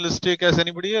nationalistic as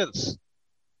anybody else.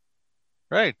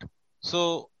 Right?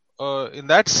 So, in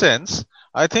that sense,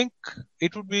 I think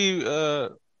it would be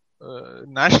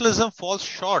nationalism falls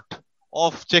short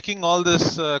of checking all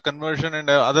this conversion and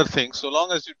other things, so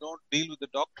long as you don't deal with the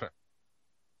doctrine.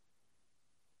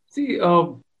 See,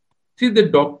 the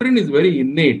doctrine is very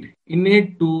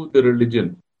innate to the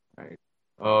religion, right?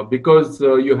 Because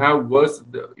you have verse,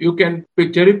 you can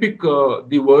cherry pick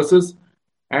the verses,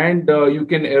 and you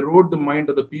can erode the minds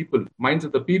of the people.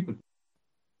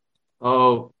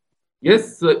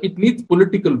 Yes, it needs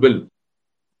political will,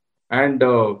 and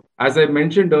as I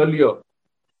mentioned earlier,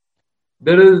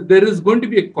 there is going to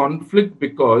be a conflict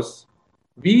because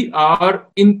we are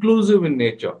inclusive in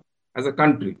nature as a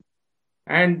country,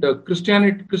 and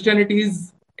Christianity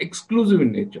is exclusive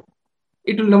in nature.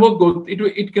 It will never go.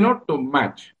 It cannot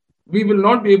match. We will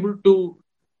not be able to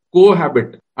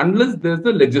cohabit unless there's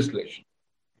the legislation.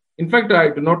 In fact, I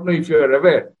do not know if you are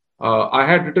aware. I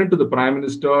had written to the Prime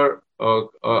Minister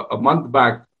a month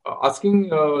back, asking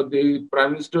the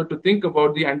Prime Minister to think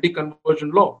about the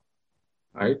anti-conversion law,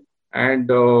 right? And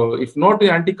if not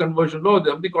the anti-conversion law,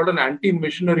 they have called an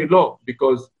anti-missionary law,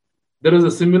 because there is a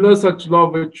similar such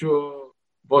law which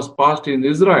was passed in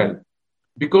Israel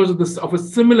because of a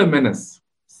similar menace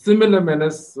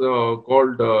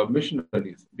called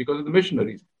missionaries, because of the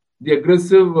missionaries, the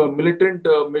aggressive militant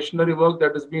missionary work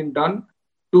that has been done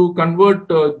to convert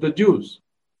the Jews.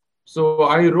 So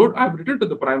I've written to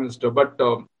the Prime Minister, but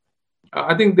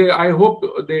I think I hope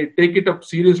they take it up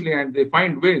seriously and they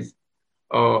find ways.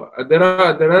 There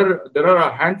are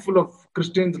a handful of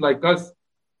Christians like us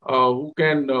who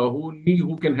can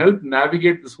help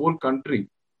navigate this whole country.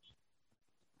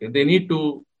 They need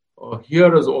to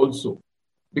hear us also,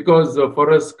 because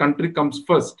for us, country comes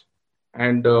first.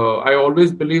 And I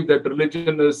always believe that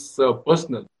religion is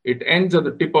personal. It ends at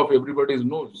the tip of everybody's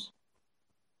nose.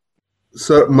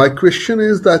 Sir, my question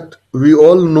is that we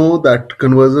all know that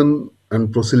conversion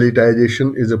and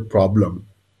proselytization is a problem.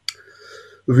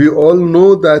 We all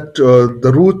know that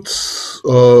the roots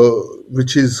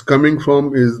which is coming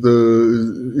from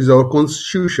is our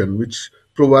constitution, which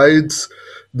provides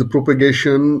the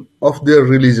propagation of their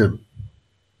religion.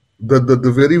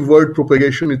 The very word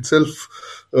propagation itself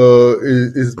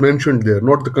is mentioned there,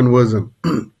 not the conversion.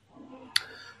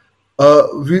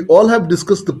 We all have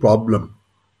discussed the problem.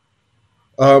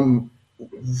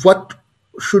 What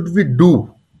should we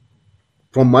do?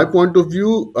 From my point of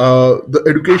view, the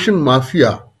education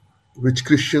mafia, which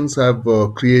Christians have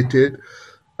created,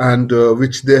 and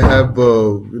which they have,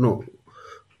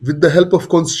 with the help of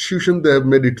constitution, they have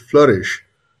made it flourish,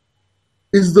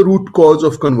 is the root cause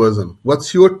of conversion.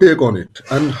 What's your take on it,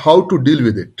 and how to deal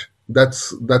with it?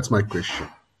 That's my question.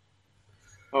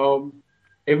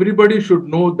 Everybody should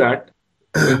know that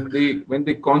when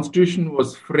the constitution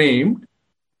was framed,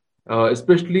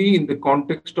 especially in the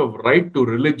context of right to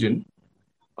religion,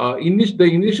 the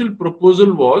initial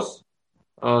proposal was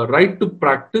right to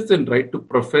practice and right to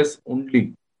profess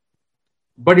only.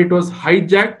 But it was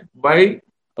hijacked by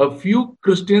a few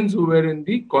Christians who were in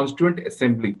the Constituent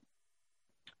Assembly.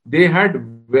 They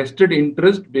had vested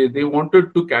interest. They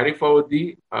wanted to carry forward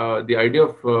the idea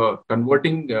of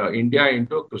converting India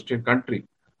into a Christian country.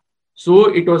 So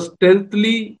it was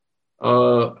stealthily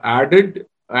added,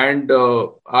 and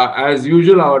as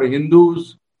usual, our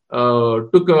Hindus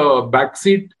took a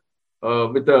backseat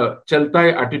with a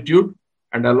Chaltai attitude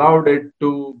and allowed it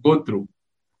to go through.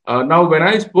 Now, when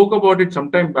I spoke about it some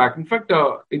time back, in fact,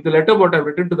 in the letter what I've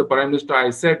written to the Prime Minister,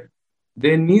 I said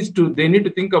they need to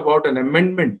think about an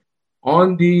amendment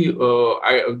on the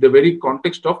very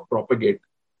context of propagate.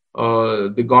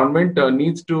 The government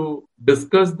needs to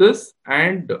discuss this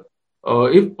and,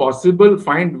 if possible,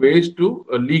 find ways to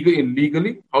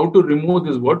legally how to remove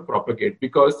this word propagate,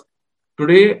 because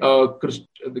today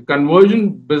the conversion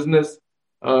business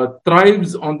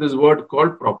thrives on this word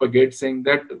called propagate, saying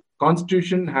that the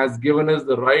Constitution has given us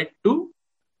the right to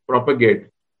propagate.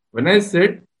 When I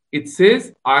said, it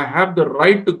says I have the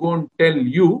right to go and tell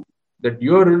you that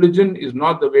your religion is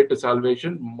not the way to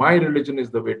salvation, my religion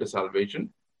is the way to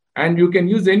salvation, and you can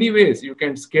use any ways. You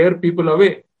can scare people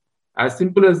away. As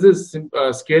simple as this,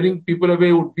 scaring people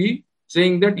away would be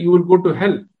saying that you will go to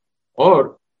hell,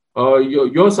 or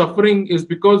your suffering is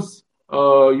because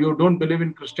you don't believe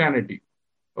in Christianity.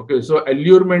 Okay, so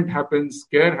allurement happens,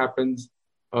 scare happens.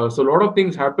 So a lot of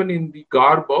things happen in the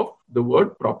garb of the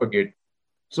word propagate.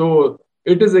 So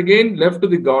it is again left to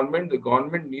the government. The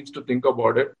government needs to think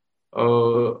about it.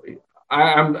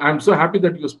 I'm so happy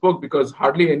that you spoke, because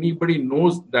hardly anybody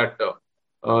knows that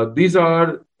these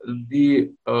are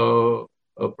the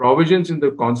provisions in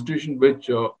the constitution which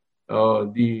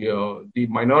the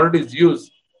minorities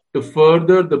use to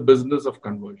further the business of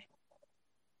conversion.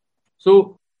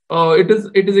 So it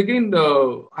is again.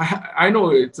 I know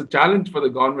it's a challenge for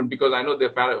the government, because I know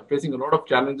they're facing a lot of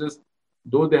challenges.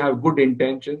 Though they have good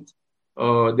intentions,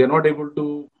 they're not able to.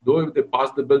 Though if they pass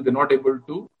the bill, they're not able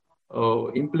to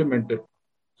implement it.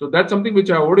 So that's something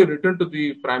which I already written to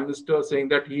the Prime Minister, saying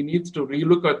that he needs to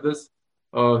relook at this.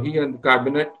 He and the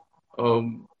cabinet,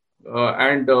 and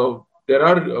there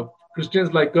are Christians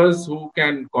like us who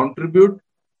can contribute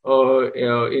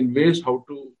in ways how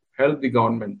to help the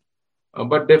government.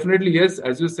 But definitely, yes,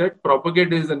 as you said,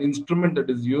 propagate is an instrument that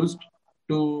is used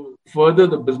to further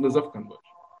the business of conversion.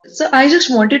 So I just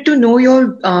wanted to know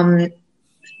your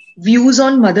views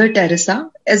on Mother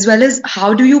Teresa, as well as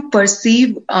how do you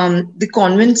perceive the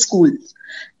convent schools?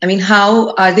 I mean,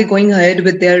 how are they going ahead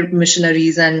with their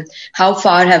missionaries, and how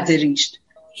far have they reached?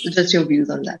 So just your views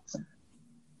on that.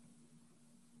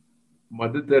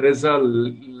 Mother Teresa,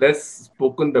 less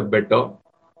spoken the better.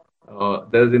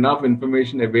 There's enough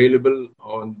information available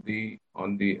and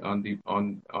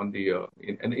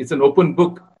it's an open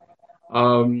book.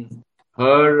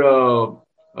 Her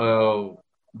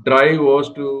drive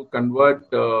was to convert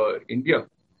India.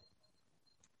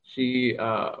 She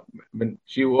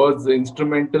was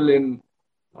instrumental in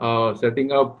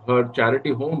setting up her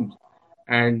charity homes,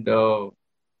 and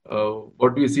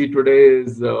what we see today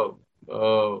is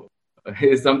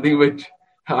something which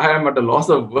I am at a loss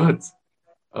of words.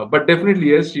 But definitely,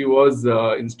 yes, she was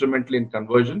instrumental in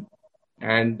conversion,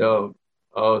 and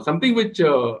something which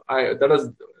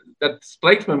that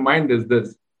strikes my mind is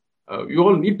this: you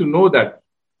all need to know that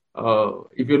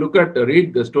if you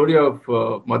read the story of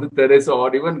Mother Teresa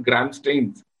or even Graham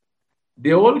Staines,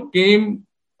 they all came.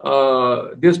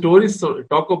 Their stories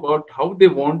talk about how they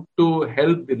want to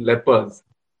help the lepers.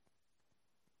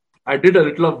 I did a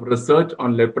little of research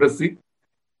on leprosy.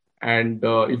 And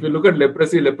if you look at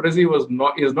leprosy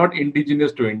is not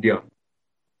indigenous to India.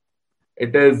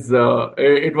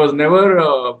 It was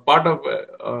never part of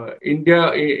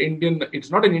India. It's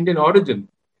not an Indian origin.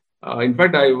 In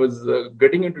fact, I was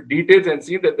getting into details and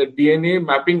seeing that the DNA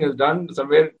mapping is done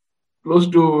somewhere close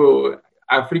to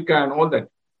Africa and all that.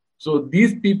 So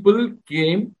these people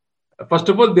came. First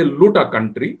of all, they loot our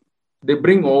country. They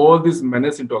bring all this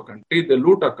menace into our country. They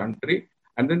loot our country.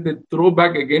 And then they throw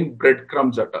back again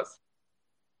breadcrumbs at us.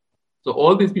 So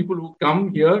all these people who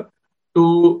come here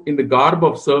in the garb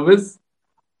of service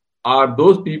are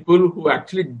those people who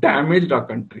actually damaged our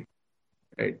country.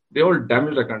 Right? They all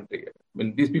damaged our country.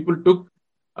 These people took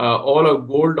all our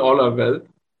gold, all our wealth,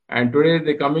 and today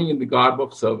they're coming in the garb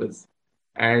of service.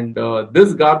 And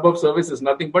this garb of service is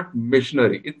nothing but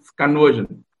missionary. It's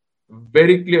conversion.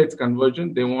 Very clear, it's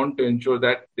conversion. They want to ensure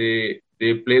that they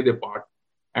play their part.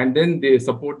 And then they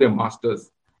support their masters.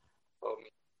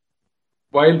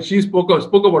 While she spoke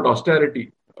about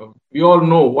austerity, we all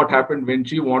know what happened when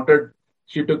she wanted.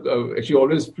 She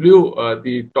always flew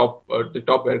the top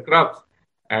aircrafts,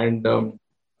 and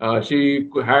she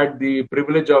had the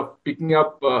privilege of picking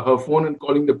up her phone and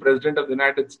calling the President of the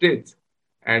United States.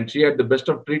 And she had the best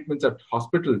of treatments at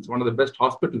hospitals, one of the best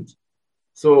hospitals.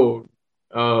 So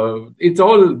it's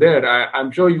all there.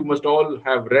 I'm sure you must all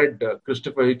have read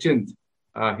Christopher Hitchens.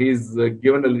 He's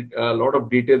given a lot of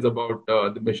details about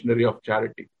the missionary of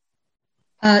charity.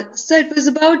 So it was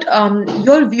about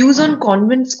your views on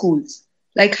convent schools,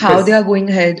 like how they are going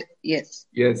ahead. Yes.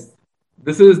 Yes.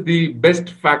 This is the best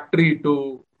factory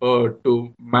to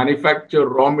manufacture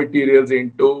raw materials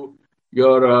into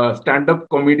your stand-up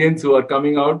comedians who are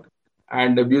coming out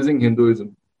and abusing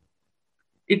Hinduism.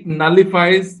 It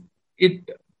nullifies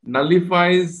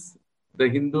the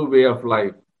Hindu way of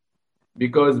life.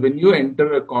 Because when you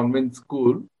enter a convent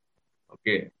school,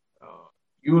 okay,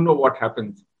 you know what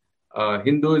happens.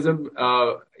 Hinduism,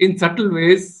 in subtle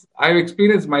ways, I've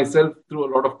experienced myself through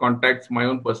a lot of contacts, my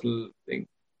own personal thing.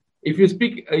 If you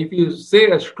say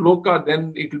a shloka,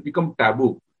 then it will become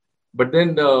taboo. But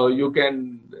then you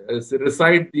can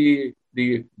recite the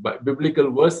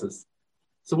biblical verses.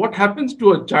 So what happens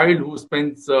to a child who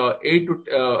spends 5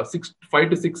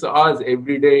 to 6 hours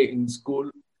every day in school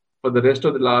for the rest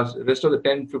of the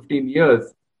 10, 15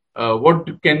 years?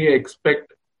 What can you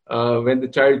expect when the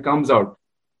child comes out,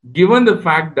 given the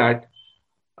fact that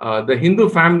the Hindu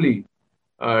family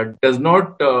does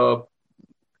not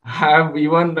have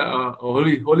even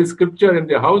holy scripture in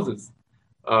their houses,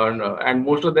 and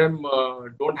most of them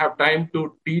don't have time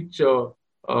to teach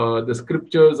the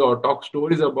scriptures or talk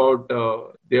stories about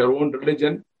their own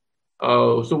religion.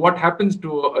 So what happens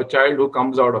to a child who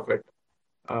comes out of it?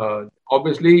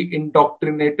 Obviously,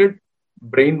 indoctrinated,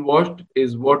 brainwashed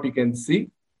is what you can see.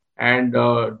 And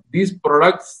these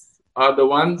products are the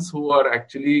ones who are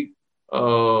actually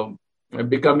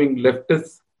becoming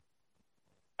leftist,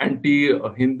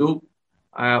 anti-Hindu,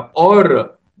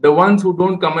 or the ones who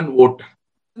don't come and vote.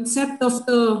 Concept of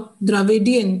the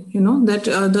Dravidian, that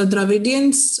the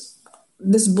Dravidians,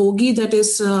 this bogey that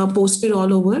is posted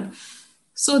all over.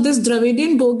 So this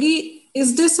Dravidian bogey,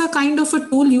 is this a kind of a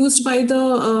tool used by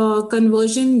the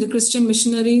conversion, the Christian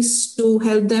missionaries, to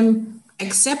help them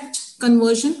accept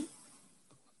conversion?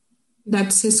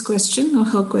 That's his question or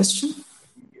her question.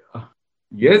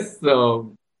 Yes,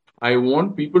 I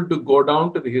want people to go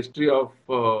down to the history of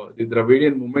the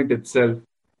Dravidian movement itself.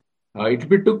 It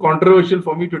will be too controversial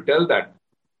for me to tell that.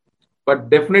 But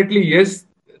definitely, yes,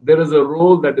 there is a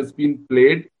role that has been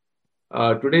played.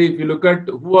 Today, if you look at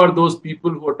who are those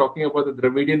people who are talking about the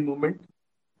Dravidian movement,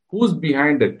 who's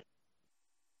behind it?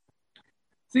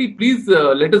 See, please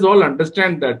let us all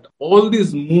understand that all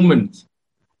these movements,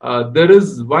 there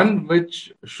is one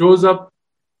which shows up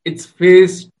its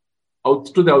face out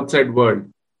to the outside world,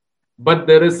 but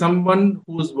there is someone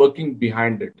who's working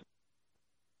behind it.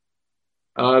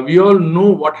 We all know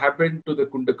what happened to the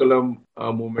Kundakalam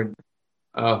movement.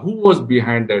 Who was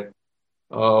behind it?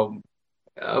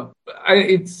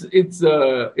 It's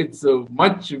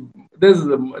much.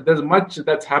 There's much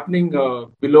that's happening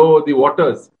below the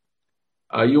waters.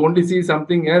 You only see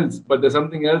something else, but there's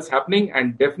something else happening,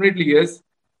 and definitely yes,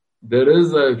 there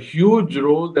is a huge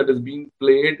role that is being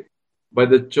played by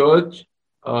the church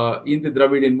in the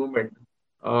Dravidian movement.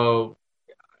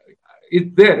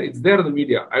 It's there in the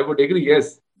media. I would agree,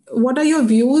 yes. What are your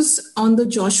views on the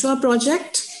Joshua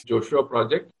Project? Joshua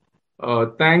Project.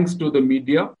 Thanks to the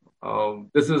media.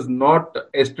 This is not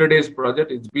yesterday's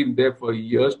project. It's been there for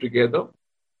years together.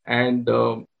 And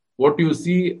what you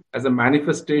see as a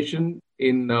manifestation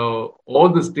in all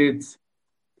the states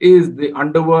is the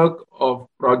underwork of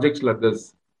projects like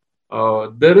this.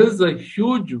 There is a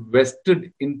huge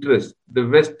vested interest. The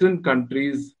Western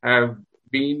countries have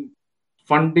been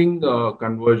funding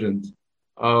conversions.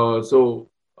 So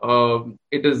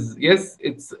it is, yes,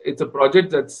 it's a project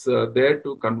that's there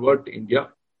to convert India.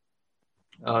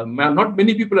 Not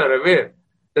many people are aware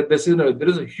that there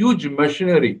is a huge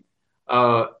machinery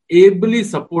ably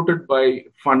supported by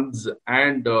funds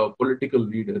and political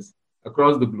leaders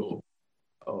across the globe.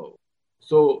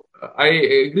 So I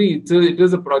agree. It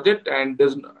is a project, and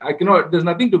there's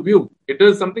nothing to view. It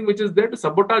is something which is there to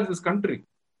sabotage this country,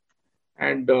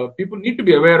 and people need to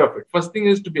be aware of it. First thing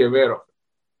is to be aware of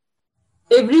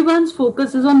it. Everyone's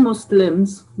focus is on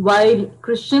Muslims, while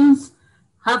Christians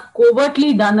have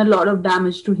covertly done a lot of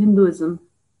damage to Hinduism.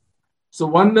 So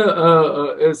one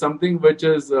is something which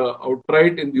is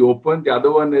outright in the open. The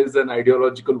other one is an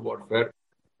ideological warfare.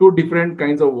 Two different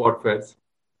kinds of warfares.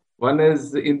 One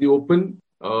is in the open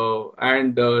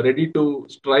and ready to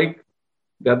strike.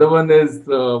 The other one is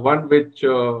one which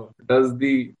does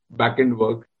the back-end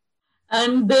work.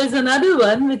 And there's another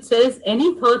one which says,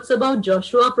 any thoughts about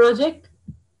Joshua Project?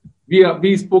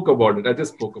 We spoke about it. I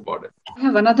just spoke about it. I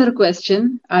have another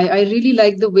question. I really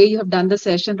like the way you have done the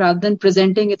session. Rather than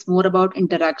presenting, it's more about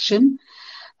interaction.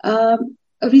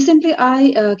 Recently,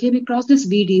 I came across this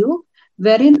video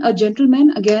wherein a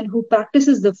gentleman, again, who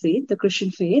practices the faith, the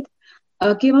Christian faith,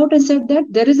 came out and said that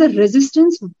there is a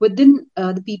resistance within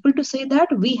the people to say that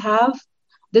we have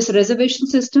this reservation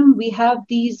system, we have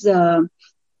these,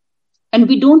 and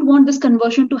we don't want this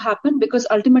conversion to happen, because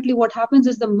ultimately what happens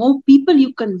is the more people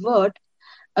you convert,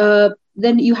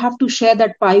 then you have to share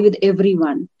that pie with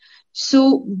everyone.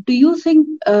 So do you think,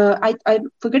 I'm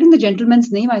forgetting the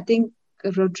gentleman's name, I think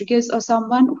Rodriguez or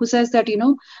someone, who says that,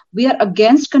 we are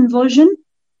against conversion,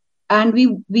 and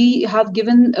we have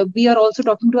given, we are also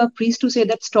talking to our priest to say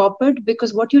that stop it,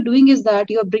 because what you're doing is that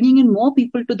you're bringing in more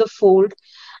people to the fold,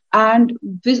 and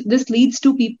this leads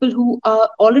to people who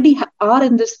already are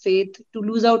in this faith to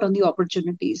lose out on the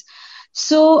opportunities.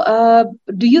 So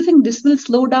do you think this will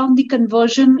slow down the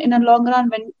conversion in a long run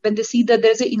when they see that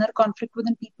there's an inner conflict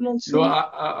within people also? No,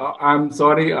 I'm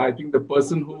sorry. I think the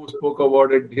person who spoke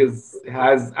about it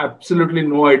has absolutely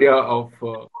no idea of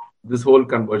this whole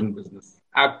conversion business.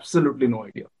 Absolutely no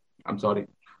idea. I'm sorry.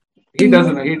 He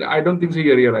doesn't. I don't think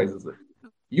he realizes it.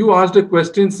 You asked a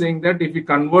question saying that if we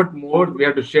convert more, we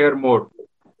have to share more.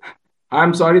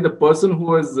 I'm sorry, the person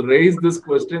who has raised this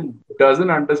question doesn't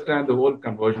understand the whole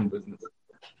conversion business.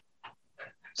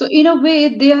 So in a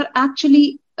way, they are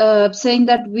actually saying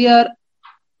that we are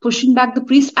pushing back the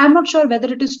priest. I'm not sure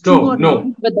whether it is true or not,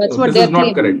 but that's what they're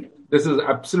claiming. This is not claiming. correct. This is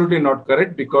absolutely not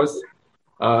correct because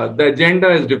the agenda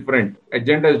is different.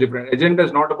 Agenda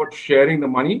is not about sharing the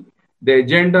money. The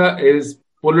agenda is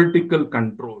political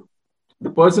control. The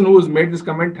person who has made this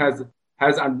comment has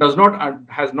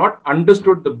not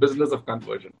understood the business of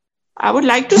conversion. I would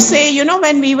like to say,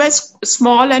 when we were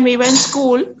small and we were in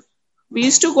school, we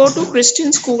used to go to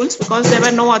Christian schools because there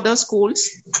were no other schools.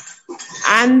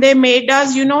 And they made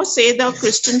us, say the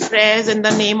Christian prayers in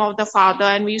the name of the Father.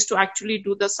 And we used to actually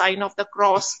do the sign of the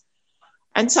cross.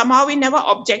 And somehow we never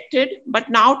objected. But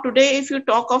now today, if you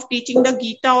talk of teaching the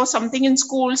Gita or something in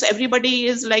schools, everybody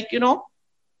is like,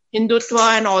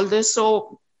 Hindutva and all this.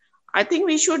 So I think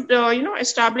we should,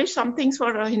 establish some things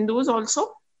for Hindus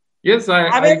also. Yes,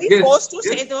 I will be forced to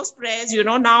say those prayers.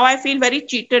 Now I feel very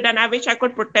cheated and I wish I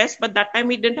could protest. But that time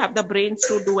we didn't have the brains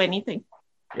to do anything.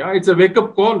 Yeah, it's a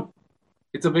wake-up call.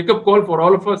 It's a wake-up call for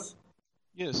all of us.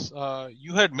 Yes,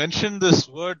 you had mentioned this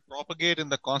word propagate in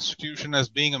the constitution as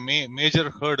being a major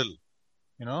hurdle,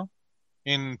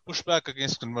 in pushback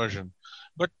against conversion.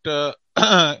 But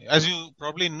as you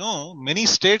probably know, many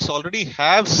states already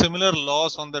have similar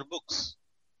laws on their books.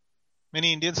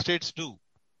 Many Indian states do.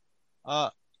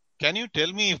 Can you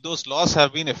tell me if those laws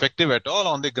have been effective at all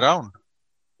on the ground?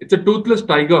 It's a toothless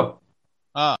tiger.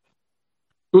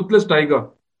 Toothless tiger.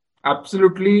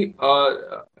 Absolutely.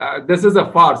 This is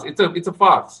a farce. It's a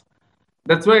farce.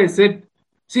 That's why I said,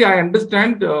 see, I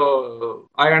understand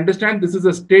this is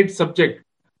a state subject,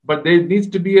 but there needs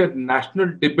to be a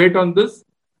national debate on this,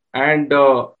 and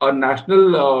a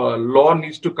national law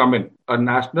needs to come in. A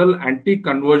national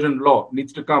anti-conversion law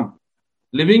needs to come.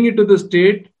 Leaving it to the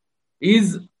state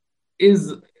is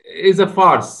a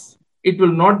farce. It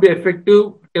will not be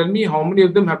effective. Tell me how many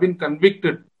of them have been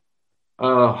convicted.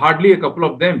 Hardly a couple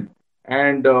of them.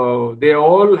 And they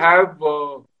all have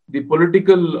the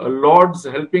political lords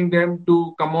helping them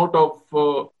to come out of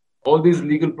all these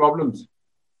legal problems.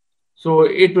 So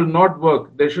it will not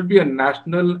work. There should be a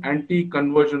national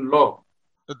anti-conversion law.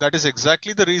 That is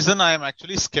exactly the reason I am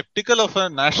actually skeptical of a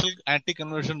national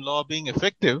anti-conversion law being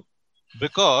effective,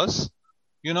 because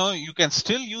you can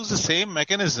still use the same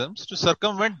mechanisms to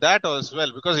circumvent that as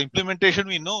well, because implementation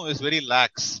we know is very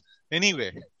lax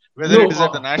anyway, whether it is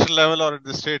at the national level or at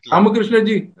the state level.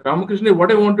 Ramakrishna,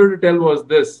 what I wanted to tell was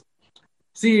this.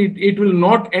 See, it will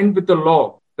not end with the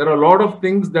law. There are a lot of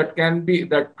things that can be,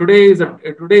 that today is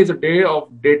a day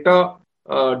of data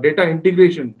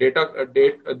integration. There's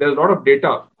a lot of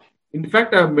data. In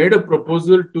fact, I have made a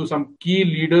proposal to some key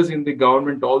leaders in the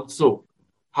government also,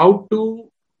 how to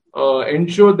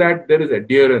ensure that there is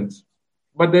adherence.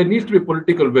 But there needs to be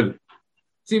political will.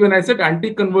 See, when I said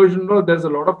anti-conversion law, there's a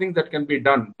lot of things that can be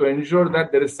done to ensure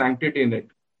that there is sanctity in it.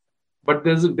 But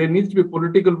there needs to be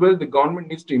political will. The government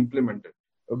needs to implement it.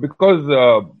 Because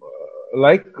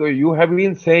like you have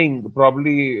been saying,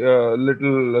 probably a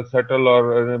little subtle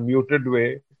or in a muted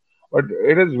way, but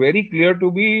it is very clear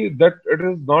to me that it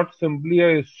is not simply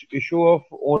an issue of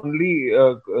only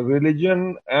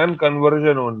religion and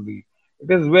conversion only. It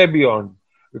is way beyond.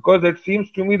 Because it seems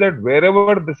to me that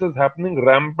wherever this is happening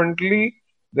rampantly,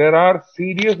 there are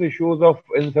serious issues of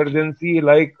insurgency,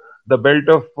 like the belt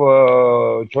of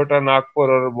Chota Nagpur,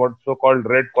 or what so-called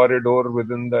Red Corridor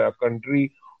within the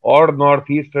country, or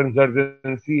Northeast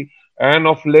insurgency, and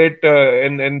of late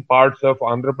in parts of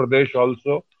Andhra Pradesh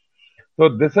also. So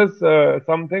this is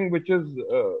something which is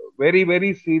very,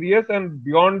 very serious and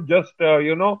beyond just,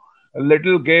 a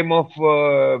little game of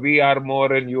we are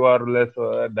more and you are less,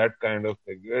 that kind of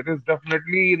thing. It is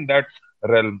definitely in that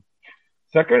realm.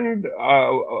 Second,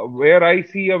 where I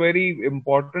see a very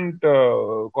important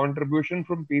contribution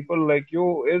from people like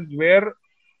you is where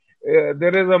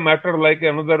there is a matter like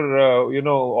another,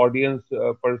 audience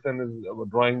person is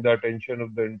drawing the attention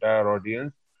of the entire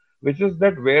audience, which is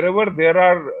that wherever there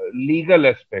are legal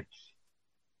aspects,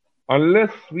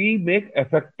 unless we make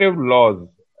effective laws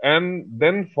and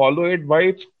then follow it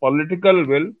by political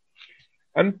will,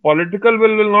 and political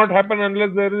will not happen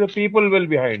unless there is a people will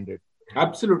behind it.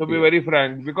 Absolutely. To be very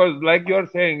frank, because like you are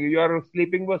saying, you are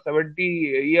sleeping for 70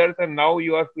 years and now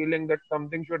you are feeling that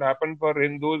something should happen for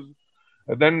Hindus.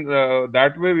 Then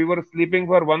that way we were sleeping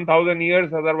for 1000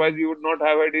 years. Otherwise, you would not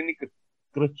have had any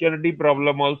Christianity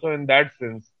problem also in that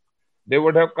sense. They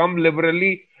would have come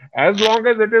liberally. As long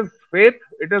as it is faith,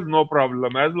 it is no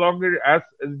problem. As long as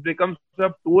it becomes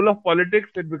a tool of politics,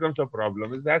 it becomes a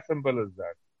problem. It's as simple as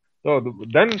that. So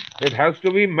then it has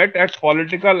to be met at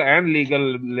political and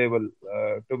legal level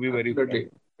to be very Absolutely.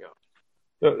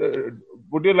 frank.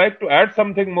 Would you like to add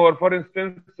something more? For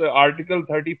instance, Article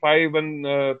 35 and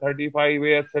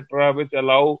 35A, etc., which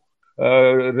allow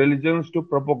religions to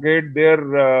propagate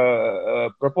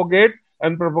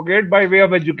propagate by way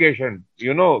of education.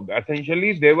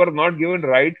 Essentially, they were not given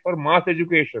right for mass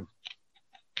education.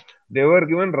 They were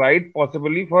given right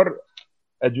possibly for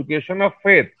education of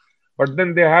faith. But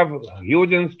then they have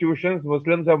huge institutions.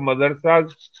 Muslims have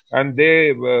madrasas, and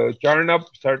they churn up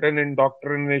certain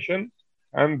indoctrination.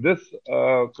 And this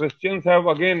Christians have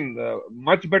again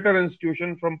much better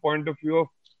institutions from point of view of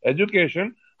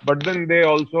education. But then they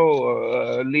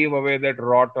also leave away that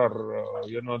rot or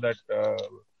that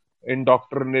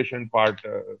indoctrination part,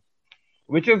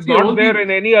 which is not there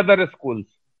in any other schools.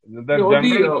 The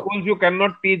general schools you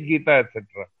cannot teach Gita,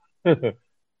 etc.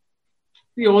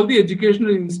 See, all the educational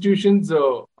institutions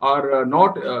are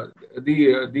not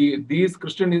these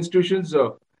Christian institutions.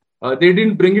 They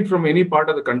didn't bring it from any part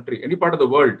of the country, any part of the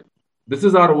world. This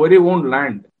is our very own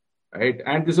land, right?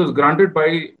 And this was granted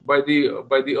by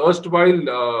the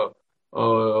erstwhile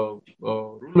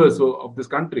rulers of this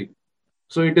country.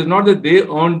 So it is not that they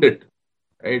earned it,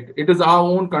 right? It is our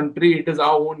own country. It is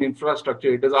our own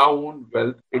infrastructure. It is our own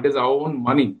wealth. It is our own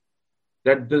money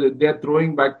that they are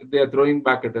throwing back. They are throwing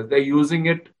back at us. They are using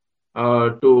it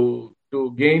to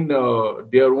gain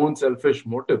their own selfish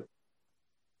motive.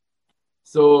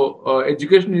 So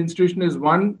education institution is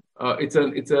one. It's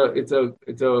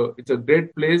a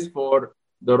great place for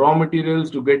the raw materials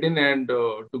to get in and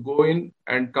to go in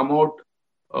and come out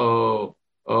to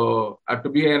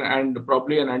be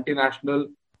probably an anti-national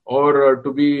or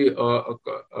to be a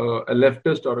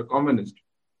leftist or a communist.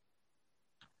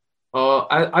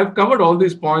 I've covered all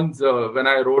these points when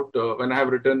I have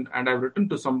written, and I've written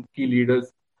to some key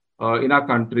leaders in our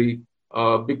country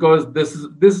because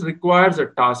this requires a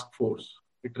task force.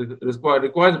 It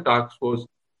requires a task force.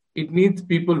 It needs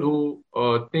people who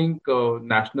think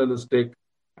nationalistic,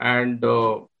 and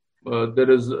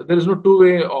there is no two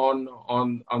way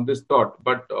on this thought.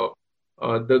 But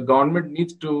the government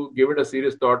needs to give it a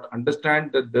serious thought.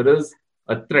 Understand that there is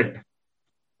a threat.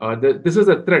 This is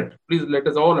a threat. Please let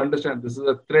us all understand this is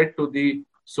a threat to the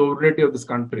sovereignty of this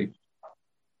country.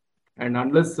 And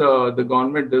unless the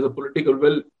government, there's a political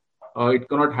will, it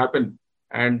cannot happen.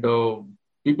 And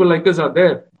people like us are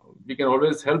there. We can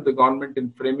always help the government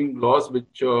in framing laws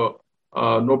which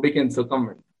nobody can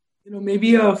circumvent.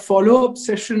 Maybe a follow-up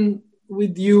session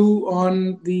with you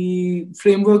on the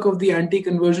framework of the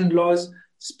anti-conversion laws,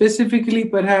 specifically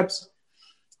perhaps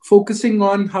focusing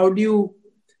on how do you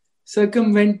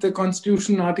circumvent the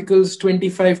Constitution Articles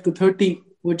 25 to 30,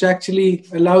 which actually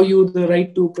allow you the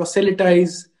right to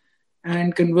proselytize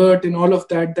and convert and all of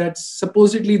that. That's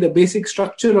supposedly the basic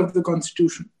structure of the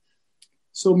Constitution.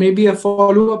 So maybe a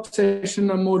follow-up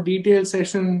session, a more detailed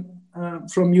session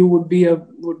from you would be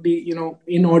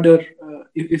in order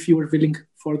if you were willing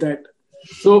for that.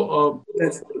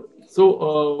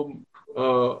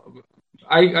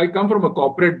 I come from a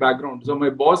corporate background. So my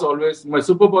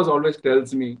super boss always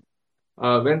tells me,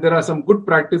 when there are some good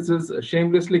practices,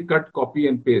 shamelessly cut, copy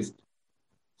and paste.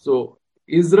 So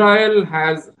Israel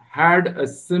has had a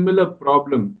similar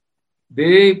problem.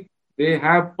 They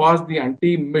have passed the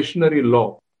anti-missionary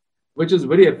law, which is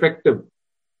very effective.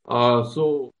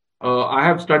 I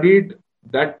have studied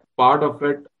that part of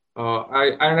it.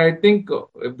 I think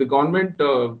if the government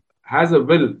has a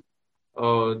will,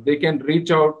 they can reach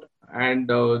out and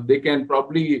they can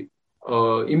probably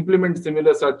implement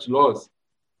similar such laws.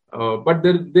 But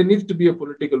there needs to be a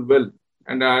political will,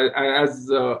 and as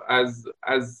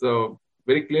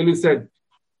very clearly said,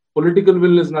 political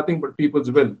will is nothing but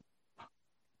people's will.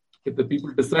 If the people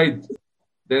decide,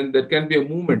 then there can be a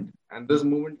movement, and this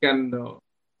movement can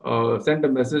send a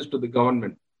message to the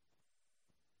government.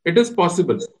 It is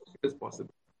possible. It is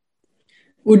possible.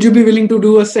 Would you be willing to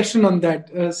do a session on that,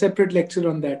 a separate lecture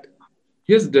on that?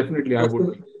 Yes, definitely, I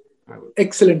would.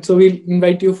 Excellent. So we'll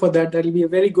invite you for that. That will be a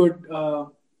very good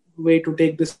way to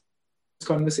take this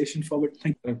conversation forward.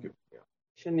 Thank you.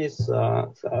 Is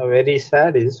very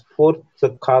sad. Is fourth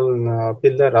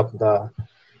pillar of the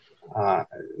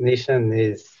nation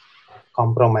is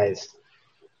compromised.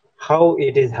 How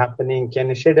it is happening? Can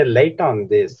you shed a light on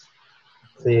this?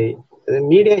 The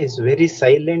media is very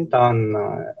silent on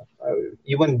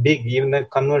even the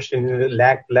conversion.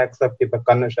 Lakhs of people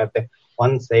conversion at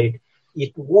one side.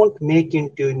 It won't make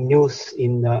into news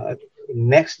in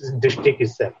next district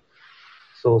itself.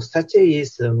 So such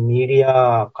is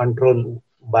media control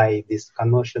by this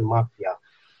conversion mafia.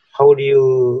 How do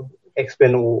you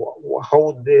explain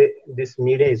how this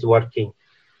media is working?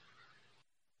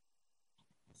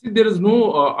 See, there is no,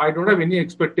 I don't have any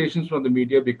expectations from the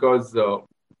media because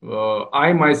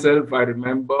I myself, I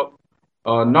remember,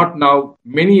 not now,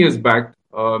 many years back,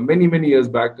 many years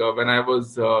back, when I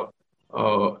was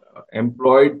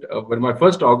employed, when my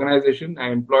first organization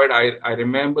I employed, I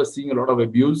remember seeing a lot of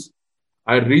abuse.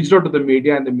 I reached out to the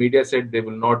media and the media said they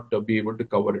will not be able to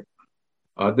cover it.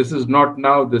 This is not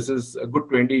now, this is a good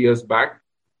 20 years back.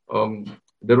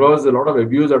 There was a lot of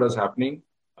abuse that was happening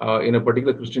in a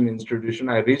particular Christian institution.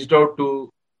 I reached out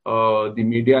to the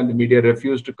media and the media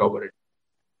refused to cover it.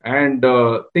 And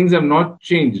things have not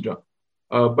changed.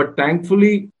 But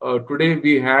thankfully, today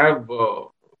we have,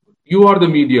 you are the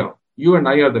media, you and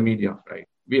I are the media, right?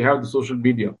 We have the social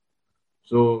media.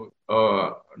 So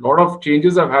a lot of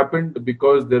changes have happened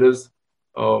because there is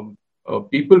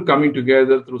people coming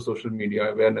together through social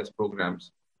media awareness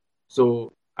programs.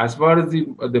 So as far as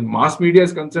the mass media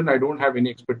is concerned, I don't have any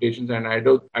expectations, and I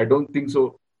don't think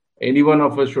so. Any one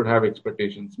of us should have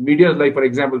expectations. Media, like for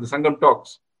example, the Sangam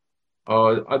Talks.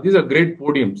 These are great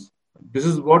podiums.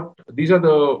 These are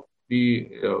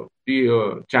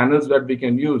the channels that we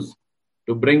can use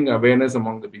to bring awareness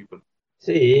among the people.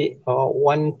 See,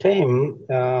 one time,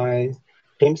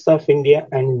 Times of India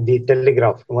and the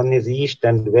Telegraph, one is East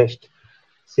and West.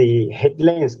 See,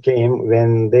 headlines came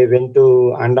when they went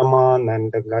to Andaman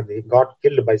and they got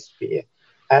killed by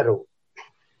arrow.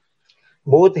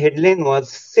 Both headline was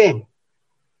same.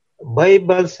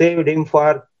 Bible saved him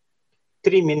for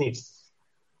 3 minutes.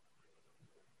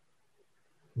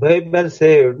 Bible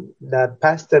saved the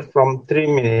pastor from 3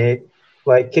 minutes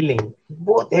by killing.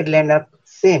 Both headlines are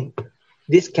same.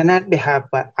 This cannot be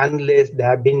happen unless they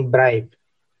have been bribed.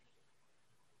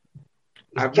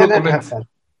 It cannot happen.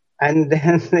 And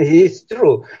then it's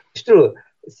true.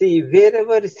 See,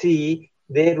 wherever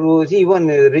there was even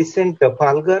a recent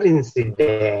Palghar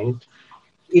incident,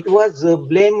 it was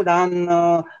blamed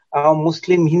on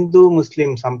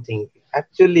Hindu-Muslim something.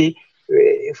 Actually,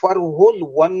 for a whole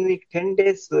 1 week, 10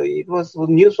 days,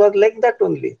 news was like that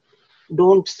only.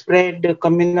 Don't spread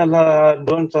communal,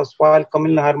 don't spoil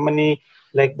communal harmony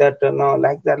like that,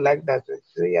 like that.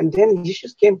 And then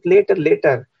issues came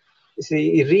later.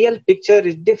 See, real picture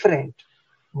is different,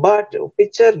 but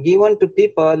picture given to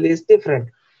people is different.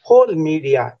 Whole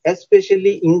media,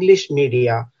 especially English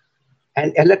media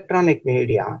and electronic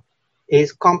media,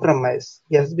 is compromised.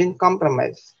 It has been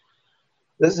compromised.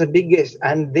 That's the biggest,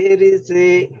 and there is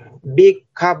a big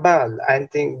cabal. I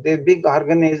think the big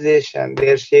organization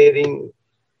they're sharing.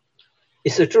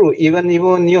 It's true. Even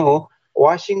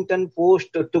Washington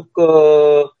Post took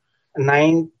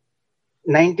 $19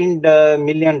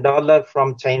 million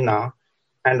from China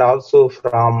and also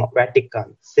from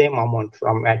Vatican, same amount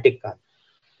from Vatican.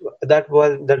 That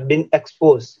been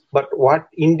exposed. But what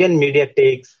Indian media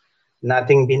takes,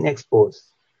 nothing been exposed.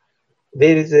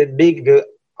 There is a big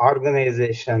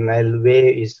organizational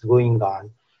way is going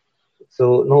on.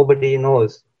 So nobody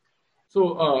knows.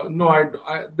 So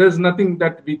there's nothing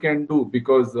that we can do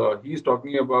because he's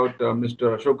talking about,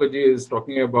 Mr. Ashokaji is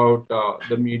talking about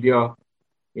the media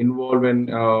involved in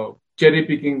cherry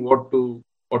picking what to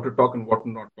talk and what to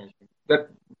not talk. That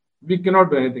we cannot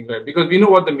do anything, right? Because we know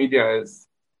what the media is.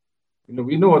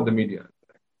 We know what the media is.